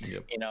on.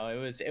 Yep.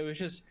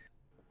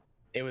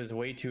 It was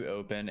way too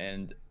open,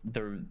 and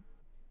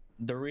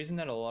the reason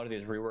that a lot of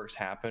these reworks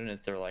happen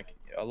is they're like,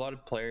 a lot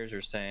of players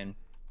are saying,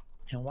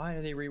 why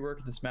do they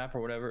rework this map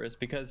or whatever? It's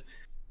because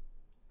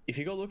if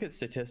you go look at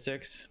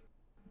statistics,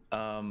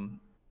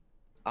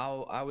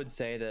 I would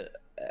say that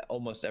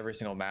almost every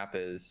single map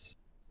is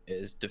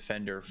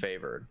defender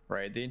favored,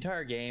 right? The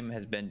entire game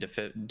has been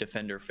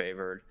defender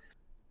favored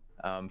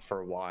for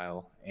a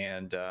while,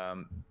 and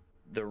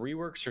the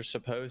reworks are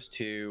supposed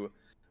to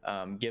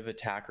give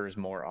attackers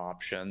more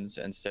options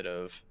instead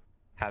of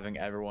having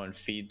everyone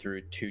feed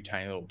through two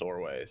tiny little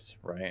doorways,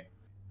 right?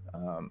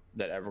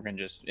 That everyone can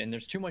just, and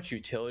there's too much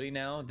utility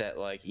now that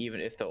like,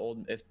 even if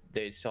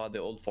they saw the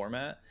old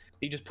format,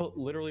 you just put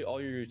literally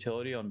all your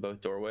utility on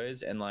both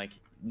doorways, and like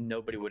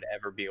nobody would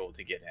ever be able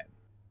to get in,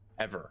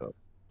 ever.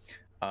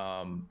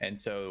 And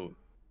so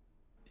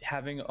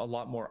having a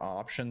lot more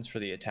options for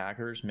the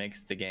attackers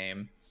makes the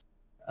game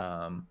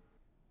play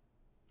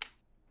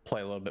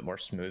a little bit more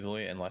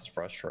smoothly and less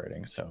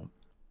frustrating. So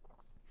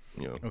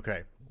Yeah.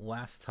 Okay,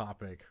 last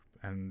topic,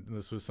 and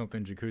this was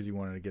something Jacuzzi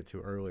wanted to get to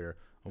earlier.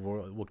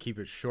 We'll keep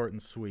it short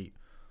and sweet.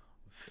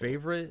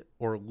 Favorite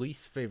or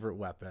least favorite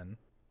weapon,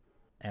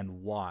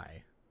 and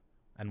why,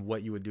 and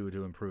what you would do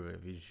to improve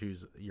it if you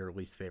choose your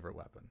least favorite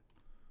weapon.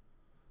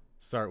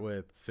 Start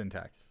with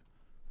Syntax.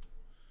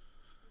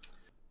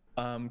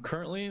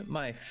 Currently,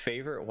 my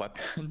favorite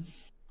weapon,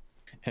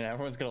 and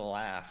everyone's gonna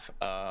laugh,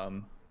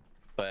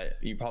 but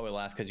you probably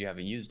laugh because you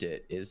haven't used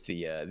it, is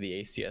the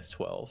ACS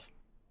 12.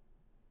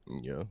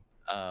 Yeah.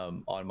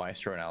 On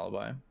Maestro and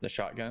Alibi, the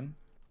shotgun.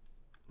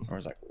 I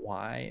was like,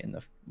 why in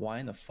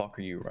the fuck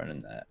are you running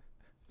that?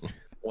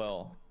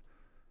 Well,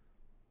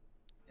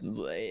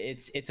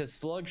 it's a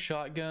slug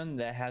shotgun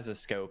that has a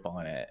scope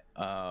on it.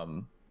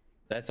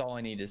 That's all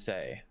I need to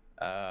say.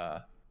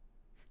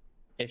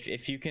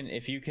 If you can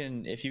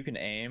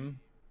aim,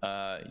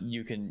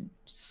 you can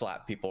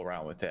slap people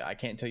around with it. I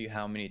can't tell you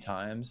how many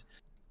times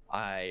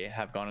I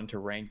have gone into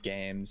ranked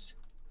games,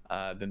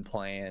 been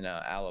playing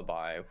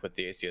Alibi with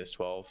the ACS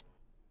 12.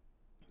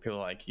 People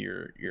are like,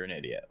 you're an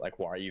idiot. Like,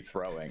 why are you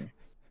throwing?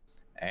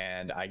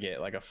 And I get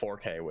like a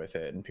 4K with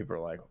it, and people are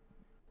like,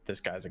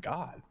 this guy's a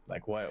god.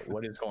 Like,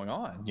 what is going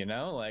on?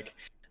 Like,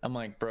 I'm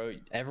like, bro,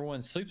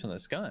 everyone sleeps on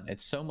this gun.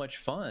 It's so much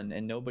fun,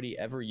 and nobody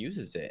ever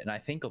uses it. And I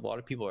think a lot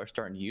of people are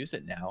starting to use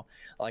it now.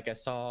 Like, I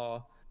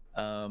saw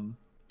a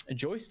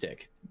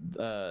Joystick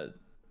a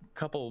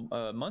couple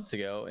months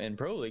ago in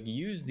Pro League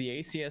use the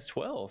ACS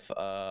 12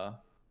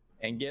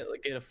 and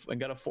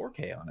got a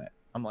 4K on it.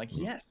 I'm like,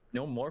 yes,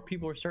 more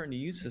people are starting to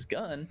use this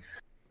gun.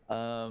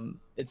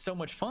 It's so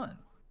much fun.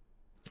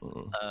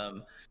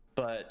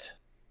 But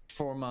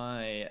for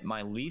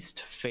my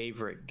least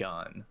favorite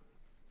gun,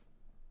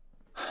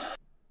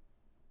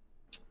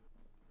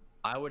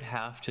 I would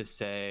have to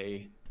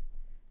say,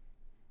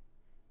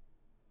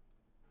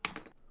 I'm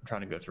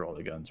trying to go through all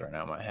the guns right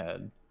now in my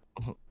head.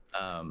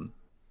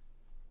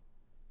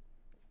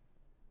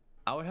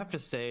 I would have to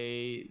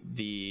say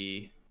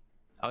the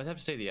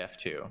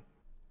F2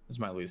 is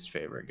my least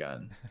favorite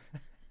gun.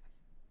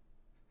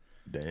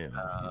 Damn.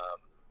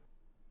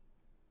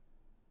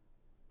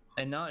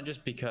 And not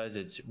just because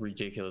it's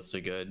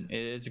ridiculously good. It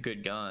is a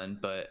good gun,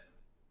 but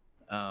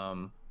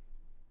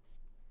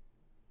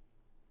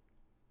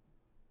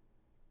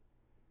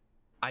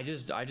I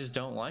just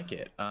don't like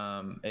it.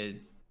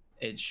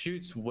 It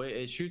shoots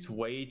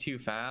way too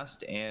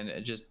fast, and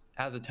it just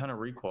has a ton of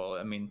recoil.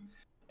 I mean,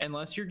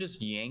 unless you're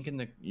just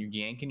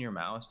yanking your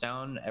mouse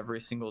down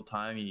every single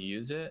time you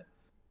use it,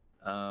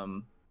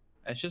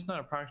 it's just not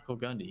a practical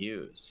gun to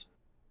use.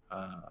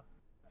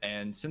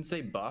 And since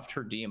they buffed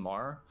her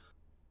DMR,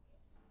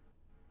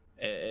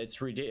 her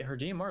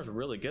DMR is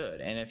really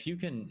good. And if you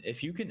can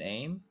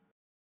aim,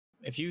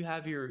 if you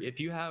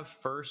have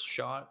first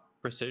shot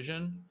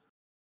precision,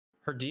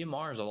 her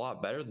DMR is a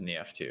lot better than the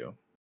F2.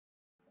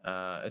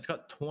 It's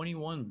got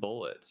 21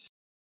 bullets.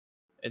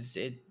 It's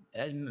a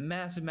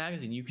massive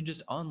magazine. You can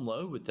just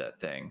unload with that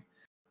thing.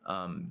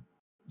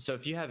 So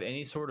if you have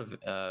any sort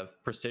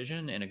of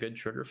precision and a good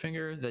trigger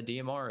finger, the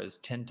DMR is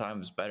 10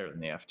 times better than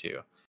the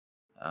F2.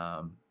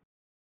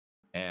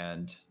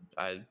 And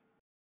I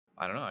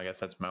don't know. I guess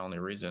that's my only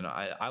reason.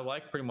 I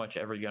like pretty much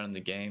every gun in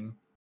the game.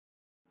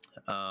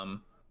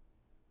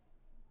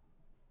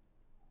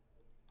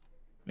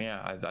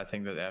 Yeah, I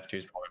think that the F2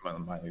 is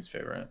probably my least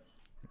favorite.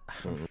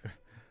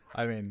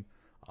 I mean,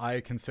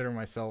 I consider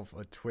myself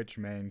a Twitch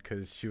main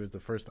because she was the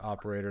first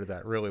operator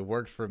that really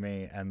worked for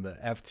me, and the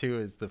F2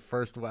 is the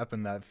first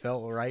weapon that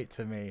felt right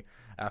to me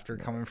after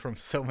coming from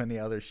so many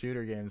other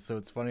shooter games. So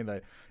it's funny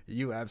that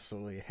you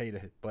absolutely hate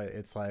it, but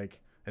it's like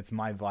it's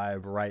my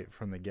vibe right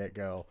from the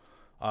get-go.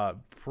 I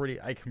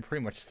can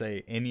pretty much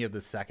say any of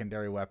the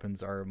secondary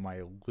weapons are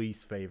my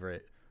least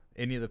favorite.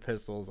 Any of the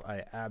pistols,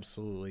 I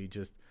absolutely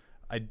just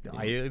I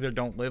either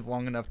don't live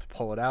long enough to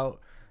pull it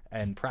out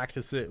and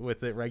practice it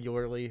with it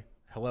regularly.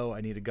 Hello,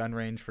 I need a gun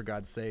range for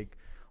God's sake,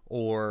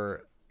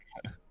 or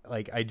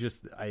like I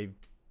just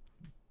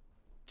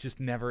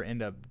never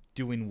end up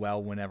doing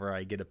well whenever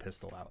I get a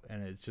pistol out,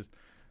 and it's just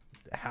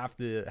half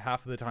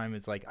the time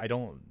it's like I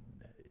don't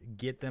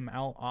get them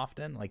out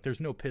often. Like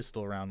there's no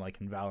pistol around like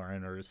in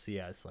Valorant or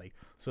CS, like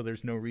so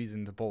there's no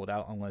reason to pull it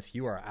out unless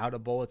you are out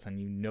of bullets and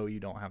you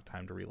don't have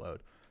time to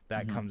reload.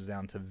 That comes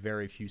down to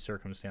very few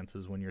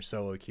circumstances when you're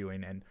solo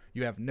queuing and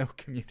you have no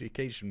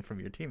communication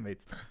from your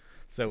teammates.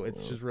 So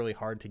it's just really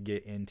hard to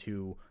get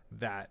into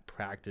that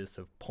practice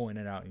of pulling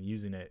it out and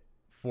using it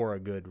for a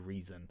good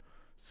reason.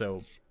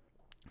 So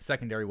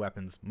secondary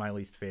weapons, my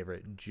least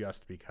favorite,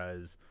 just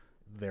because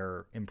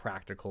they're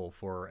impractical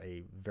for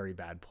a very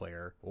bad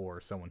player or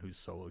someone who's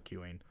solo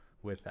queuing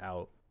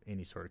without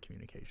any sort of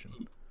communication.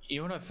 You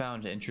know what I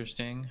found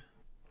interesting?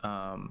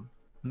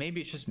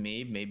 Maybe it's just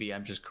me, maybe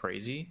I'm just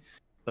crazy,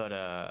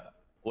 but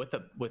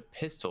with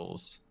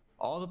pistols,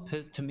 all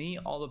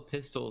the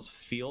pistols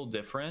feel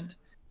different.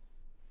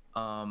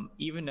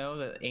 Even though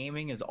that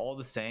aiming is all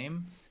the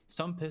same,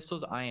 some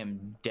pistols I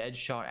am dead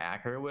shot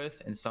accurate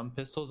with, and some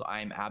pistols I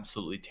am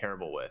absolutely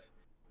terrible with.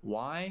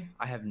 Why?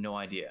 I have no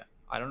idea.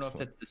 I don't know if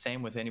that's the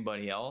same with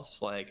anybody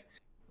else. Like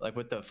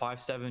with the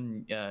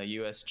 5.7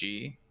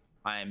 USG,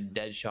 I am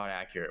dead shot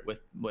accurate.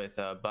 With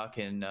Buck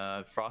and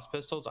Frost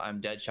pistols,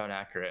 I'm dead shot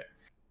accurate.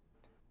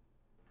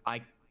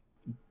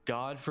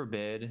 God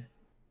forbid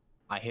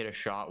I hit a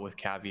shot with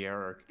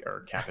Caviar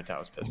or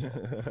Capitão's pistol.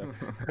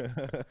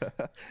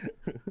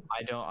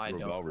 I don't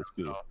Revolvers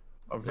too.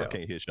 I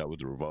can't hit shot with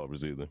the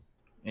revolvers either.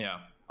 Yeah,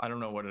 I don't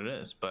know what it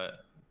is,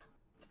 but.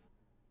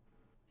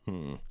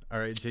 All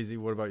right, Jay-Z,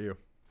 what about you?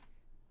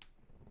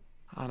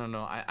 I don't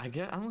know. I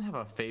don't have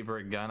a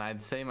favorite gun.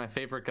 I'd say my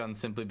favorite gun,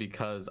 simply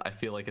because I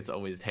feel like it's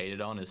always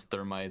hated on, is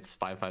Thermite's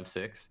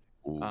 5.56.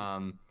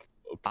 Okay.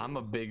 I'm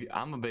a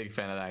big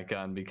fan of that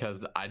gun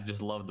because I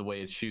just love the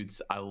way it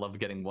shoots. I love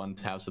getting one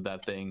taps with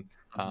that thing.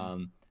 I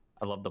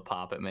love the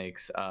pop it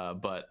makes.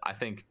 But I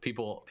think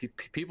people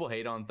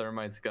hate on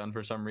Thermite's gun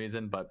for some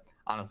reason. But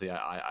honestly,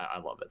 I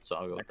love it. So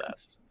I'll go with that.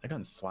 That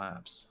gun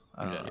slaps.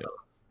 I don't know.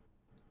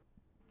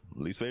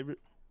 Least favorite?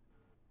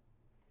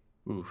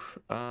 Oof.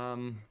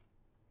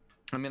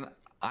 I mean,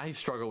 I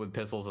struggle with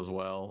pistols as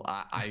well.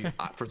 I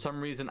for some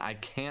reason I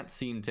can't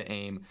seem to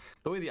aim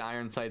the way the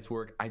iron sights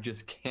work. I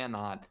just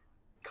cannot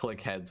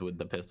click heads with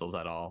the pistols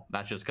at all.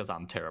 That's just because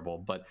I'm terrible.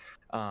 But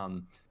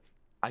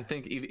I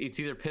think it's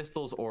either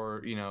pistols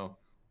or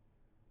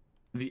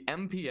the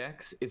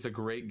MPX is a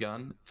great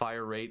gun.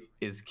 Fire rate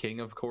is king,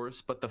 of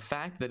course, but the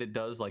fact that it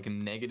does like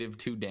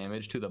 -2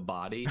 damage to the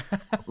body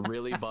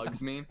really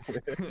bugs me.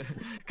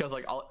 Because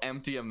like I'll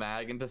empty a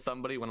mag into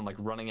somebody when I'm like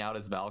running out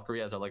as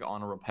Valkyrie as they're like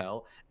on a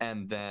rappel,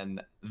 and then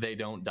they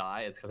don't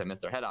die. It's because I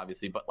missed their head,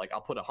 obviously, but like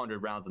I'll put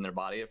 100 rounds in their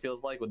body, it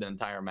feels like, with an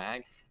entire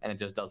mag, and it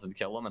just doesn't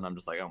kill them, and I'm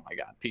just like, oh my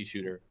god, pea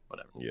shooter,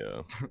 whatever.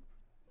 Yeah.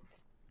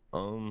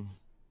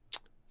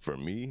 For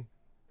me,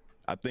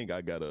 I think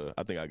I got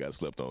a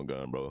slept on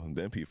gun, bro.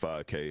 The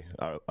MP5K,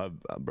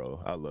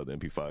 bro, I love the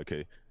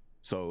MP5K.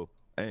 So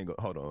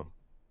hold on.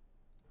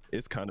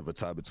 It's kind of a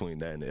tie between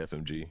that and the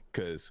FMG,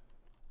 because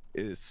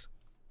it's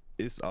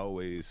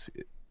always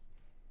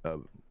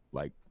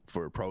like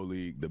for Pro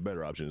League, the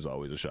better option is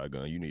always a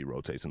shotgun. You need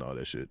rotates and all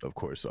that shit, of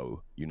course.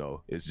 So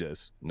it's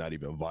just not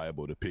even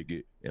viable to pick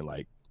it in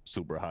like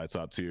super high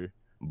top tier.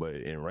 But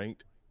in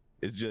ranked,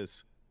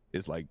 it's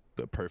like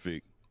the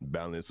perfect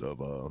balance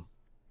of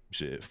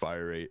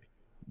fire rate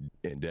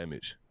and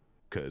damage,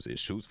 because it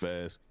shoots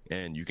fast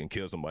and you can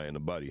kill somebody in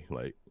the body.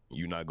 Like,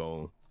 you're not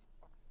gonna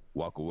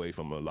walk away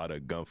from a lot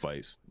of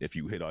gunfights. If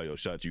you hit all your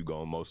shots, you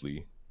gonna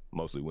mostly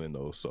win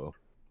those. So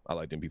I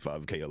like the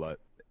MP5K a lot,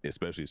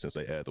 especially since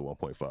they add the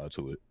 1.5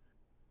 to it.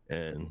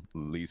 And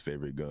least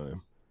favorite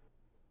gun,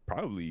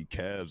 probably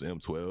Cavs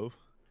M12.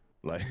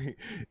 Like,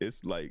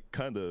 it's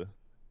kind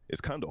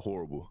of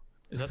horrible.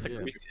 Is that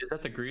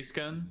the grease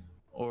gun?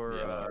 Or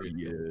yeah.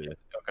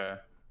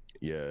 Okay.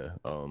 Yeah,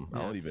 I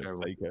don't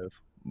even play Cav,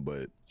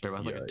 but it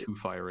has like a 2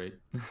 fire rate.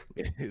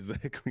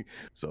 Exactly.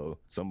 So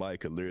somebody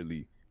could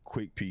literally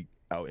quick peek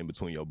out in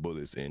between your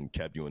bullets and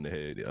cap you in the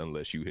head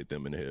unless you hit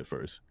them in the head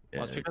first.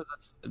 Well, it's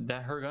because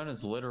her gun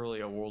is literally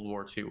a World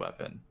War II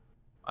weapon.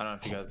 I don't know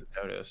if you guys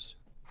have noticed.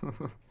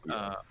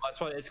 That's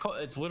why it's called.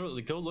 It's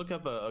literally, go look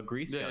up a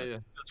grease gun. Yeah.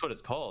 That's what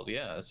it's called.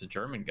 Yeah, it's a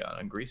German gun,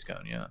 a grease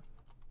gun. Yeah.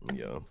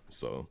 Yeah.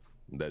 So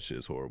that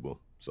shit's horrible.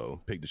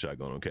 So pick the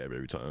shotgun on Cav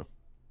every time.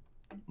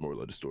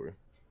 Moral of the story.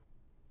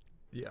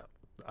 Yeah,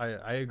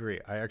 I agree.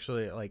 I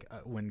actually, like,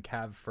 when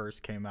Cav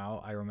first came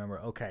out, I remember,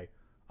 okay,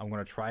 I'm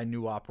gonna try a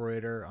new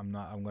operator. I'm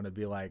gonna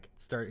be like,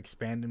 start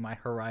expanding my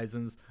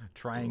horizons,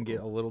 try and get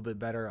a little bit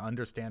better,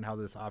 understand how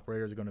this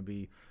operator is gonna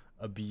be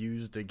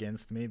abused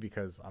against me,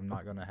 because I'm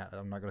not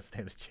gonna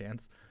stand a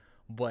chance.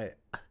 But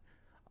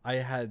I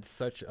had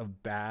such a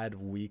bad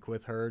week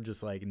with her,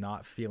 just like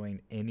not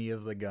feeling any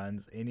of the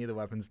guns, any of the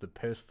weapons, the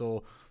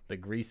pistol, the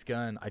grease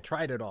gun. I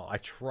tried it all. I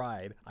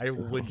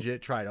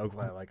legit tried.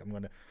 Okay, like, I'm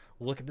going to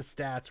look at the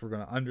stats. We're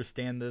going to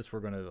understand this. We're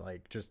going to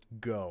like just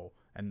go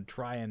and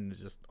try and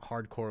just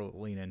hardcore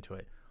lean into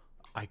it.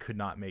 I could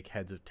not make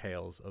heads or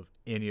tails of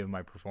any of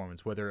my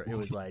performance, whether it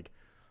was like,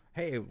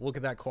 hey, look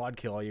at that quad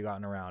kill all you got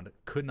in a round.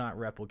 Could not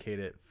replicate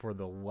it for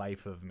the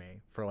life of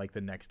me for like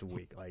the next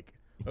week. Like,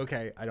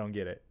 okay, I don't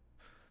get it.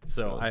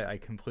 So I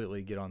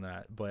completely get on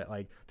that. But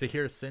like, to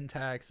hear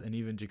Syntax and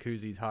even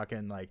Jacuzzi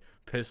talking like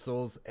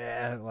pistols,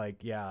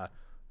 like, yeah,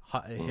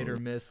 hit or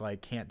miss,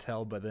 like, can't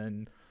tell. But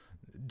then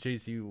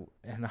JC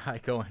and I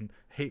go and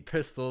hate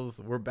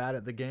pistols. We're bad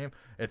at the game.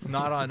 It's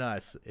not on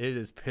us. It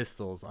is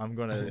pistols. I'm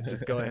gonna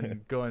just go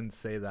ahead and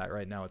say that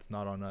right now. It's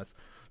not on us.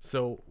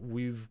 So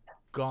we've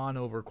gone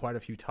over quite a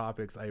few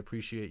topics. I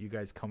appreciate you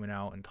guys coming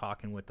out and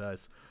talking with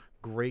us.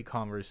 Great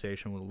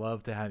conversation. Would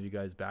love to have you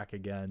guys back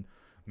again,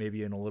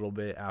 maybe in a little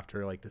bit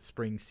after like the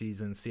spring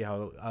season, see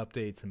how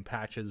updates and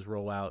patches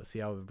roll out, see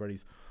how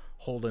everybody's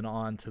holding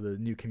on to the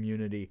new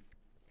community.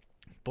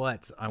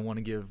 But I want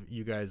to give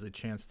you guys a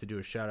chance to do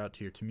a shout out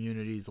to your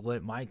communities.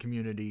 Let my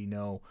community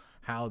know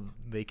how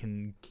they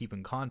can keep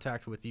in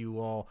contact with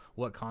you all,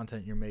 what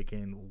content you're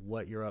making,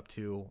 what you're up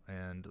to,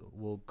 and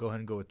we'll go ahead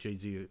and go with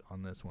Jay-Z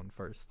on this one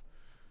first.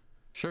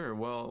 Sure.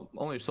 Well,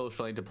 only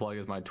social I need to plug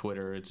is my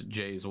Twitter. It's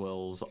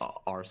JaysWills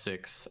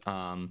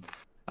R6.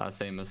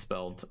 Same as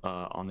spelled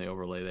on the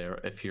overlay there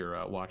if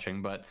you're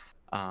watching. But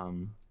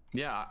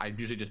yeah, I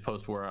usually just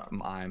post where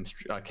I'm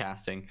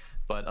casting.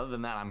 But other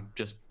than that, I'm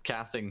just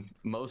casting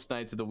most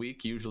nights of the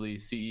week, usually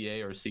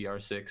CEA or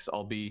CR6.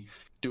 I'll be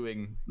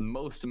doing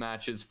most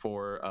matches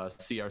for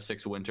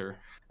CR6 Winter,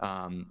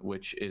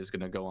 which is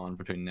going to go on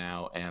between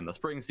now and the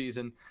spring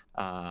season.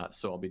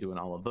 So I'll be doing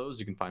all of those.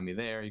 You can find me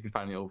there. You can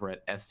find me over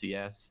at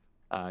SCS,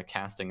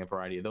 casting a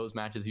variety of those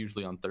matches,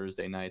 usually on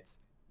Thursday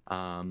nights.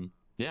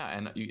 Yeah,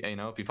 and you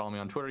know, if you follow me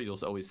on Twitter, you'll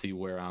always see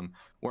where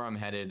I'm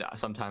headed.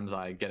 Sometimes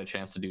I get a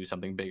chance to do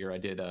something bigger. I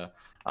did a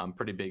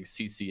pretty big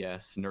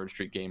CCS Nerd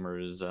Street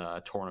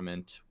Gamers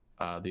tournament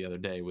the other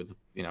day with,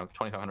 you know,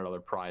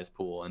 $2,500 prize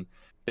pool and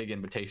big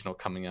invitational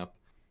coming up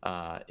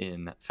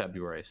in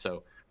February.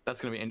 So that's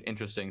going to be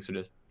interesting. So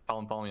just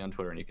follow me on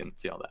Twitter and you can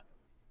see all that.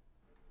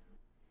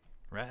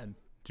 Rad.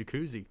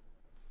 Jacuzzi.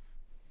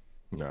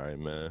 All right,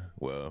 man.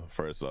 Well,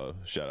 first off,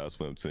 shout out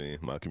Swim Team,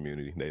 my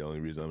community. They the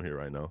only reason I'm here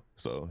right now.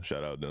 So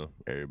shout out them,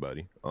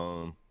 everybody.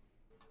 And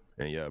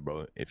yeah,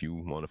 bro, if you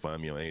want to find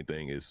me on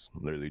anything, it's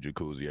literally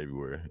Jacuzzi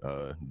everywhere.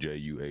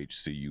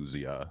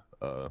 JUHCUZI.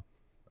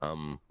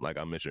 I'm, like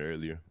I mentioned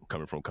earlier,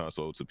 coming from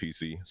console to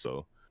PC.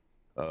 So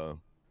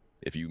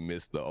if you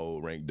missed the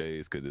old rank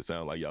days, because it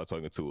sounds like y'all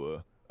talking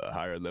to a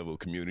higher level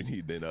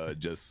community than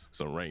just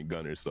some ranked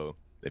gunners. So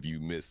if you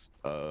miss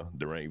the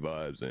ranked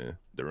vibes and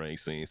the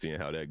ranked scene, seeing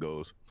how that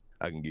goes,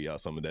 I can give y'all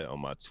some of that on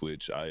my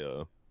Twitch.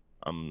 I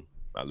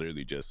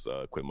literally just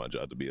quit my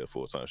job to be a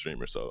full-time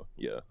streamer. So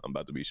yeah, I'm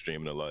about to be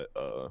streaming a lot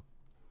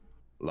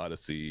of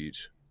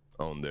Siege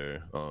on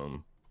there.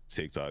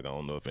 TikTok, I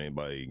don't know if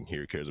anybody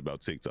here cares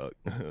about TikTok.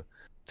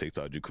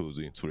 TikTok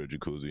Jacuzzi, Twitter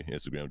Jacuzzi,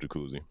 Instagram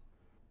Jacuzzi.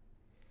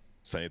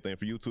 Same thing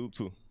for YouTube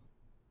too.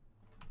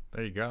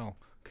 There you go.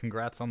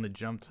 Congrats on the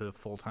jump to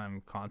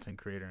full-time content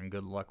creator, and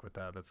good luck with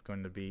that. That's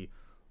going to be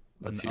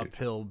That's an huge.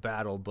 uphill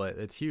battle, but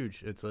it's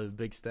huge. It's a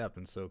big step,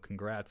 and so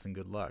congrats and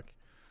good luck.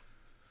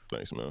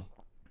 Thanks, man.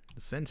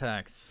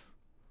 Syntax,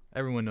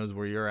 everyone knows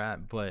where you're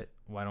at, but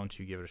why don't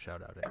you give it a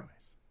shout out anyways?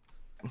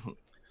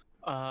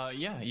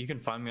 Yeah, you can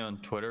find me on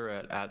Twitter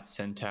at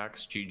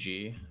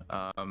syntaxgg,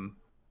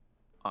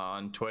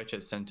 on Twitch at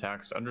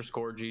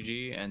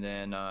syntax_gg, and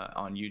then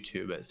on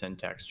YouTube at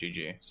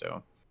syntaxgg.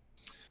 So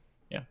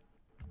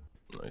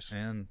Nice.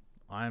 And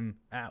I'm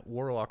at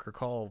Warlock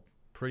Recall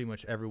pretty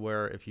much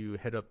everywhere. If you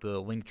hit up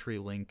the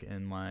Linktree link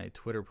in my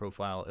Twitter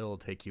profile, it'll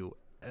take you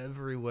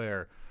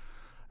everywhere.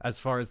 As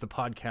far as the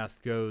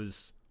podcast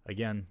goes,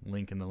 again,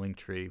 link in the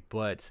Linktree.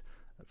 But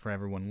for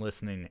everyone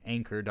listening,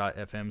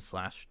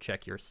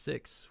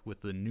 anchor.fm/checkyour6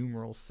 with the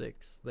numeral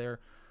 6 there.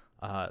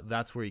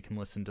 That's where you can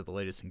listen to the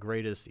latest and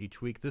greatest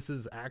each week. This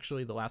is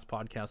actually the last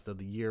podcast of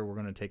the year. We're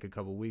going to take a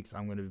couple weeks.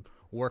 I'm going to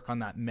work on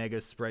that mega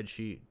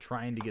spreadsheet,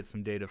 trying to get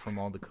some data from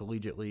all the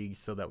collegiate leagues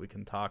so that we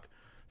can talk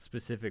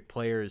specific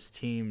players,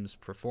 teams,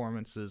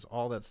 performances,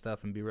 all that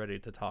stuff, and be ready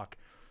to talk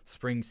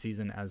spring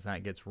season as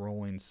that gets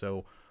rolling.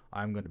 So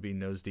I'm going to be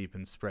nose deep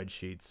in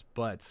spreadsheets,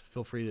 but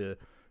feel free to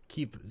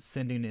keep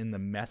sending in the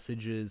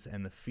messages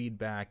and the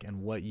feedback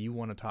and what you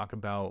want to talk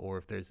about, or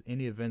if there's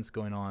any events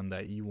going on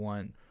that you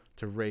want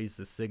to raise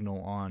the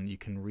signal on. You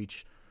can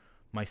reach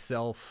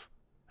myself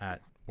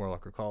at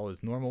Warlock Recall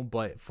as normal,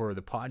 but for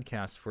the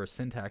podcast, for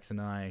Syntax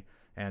and I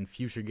and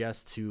future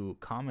guests to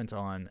comment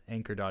on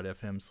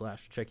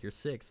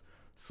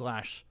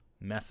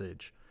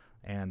anchor.fm/checkyour6/message,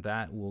 and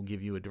that will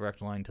give you a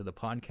direct line to the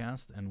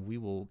podcast, and we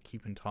will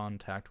keep in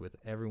contact with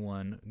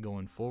everyone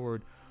going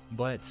forward.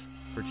 But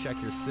for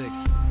Check Your Six,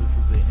 this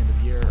is the end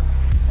of year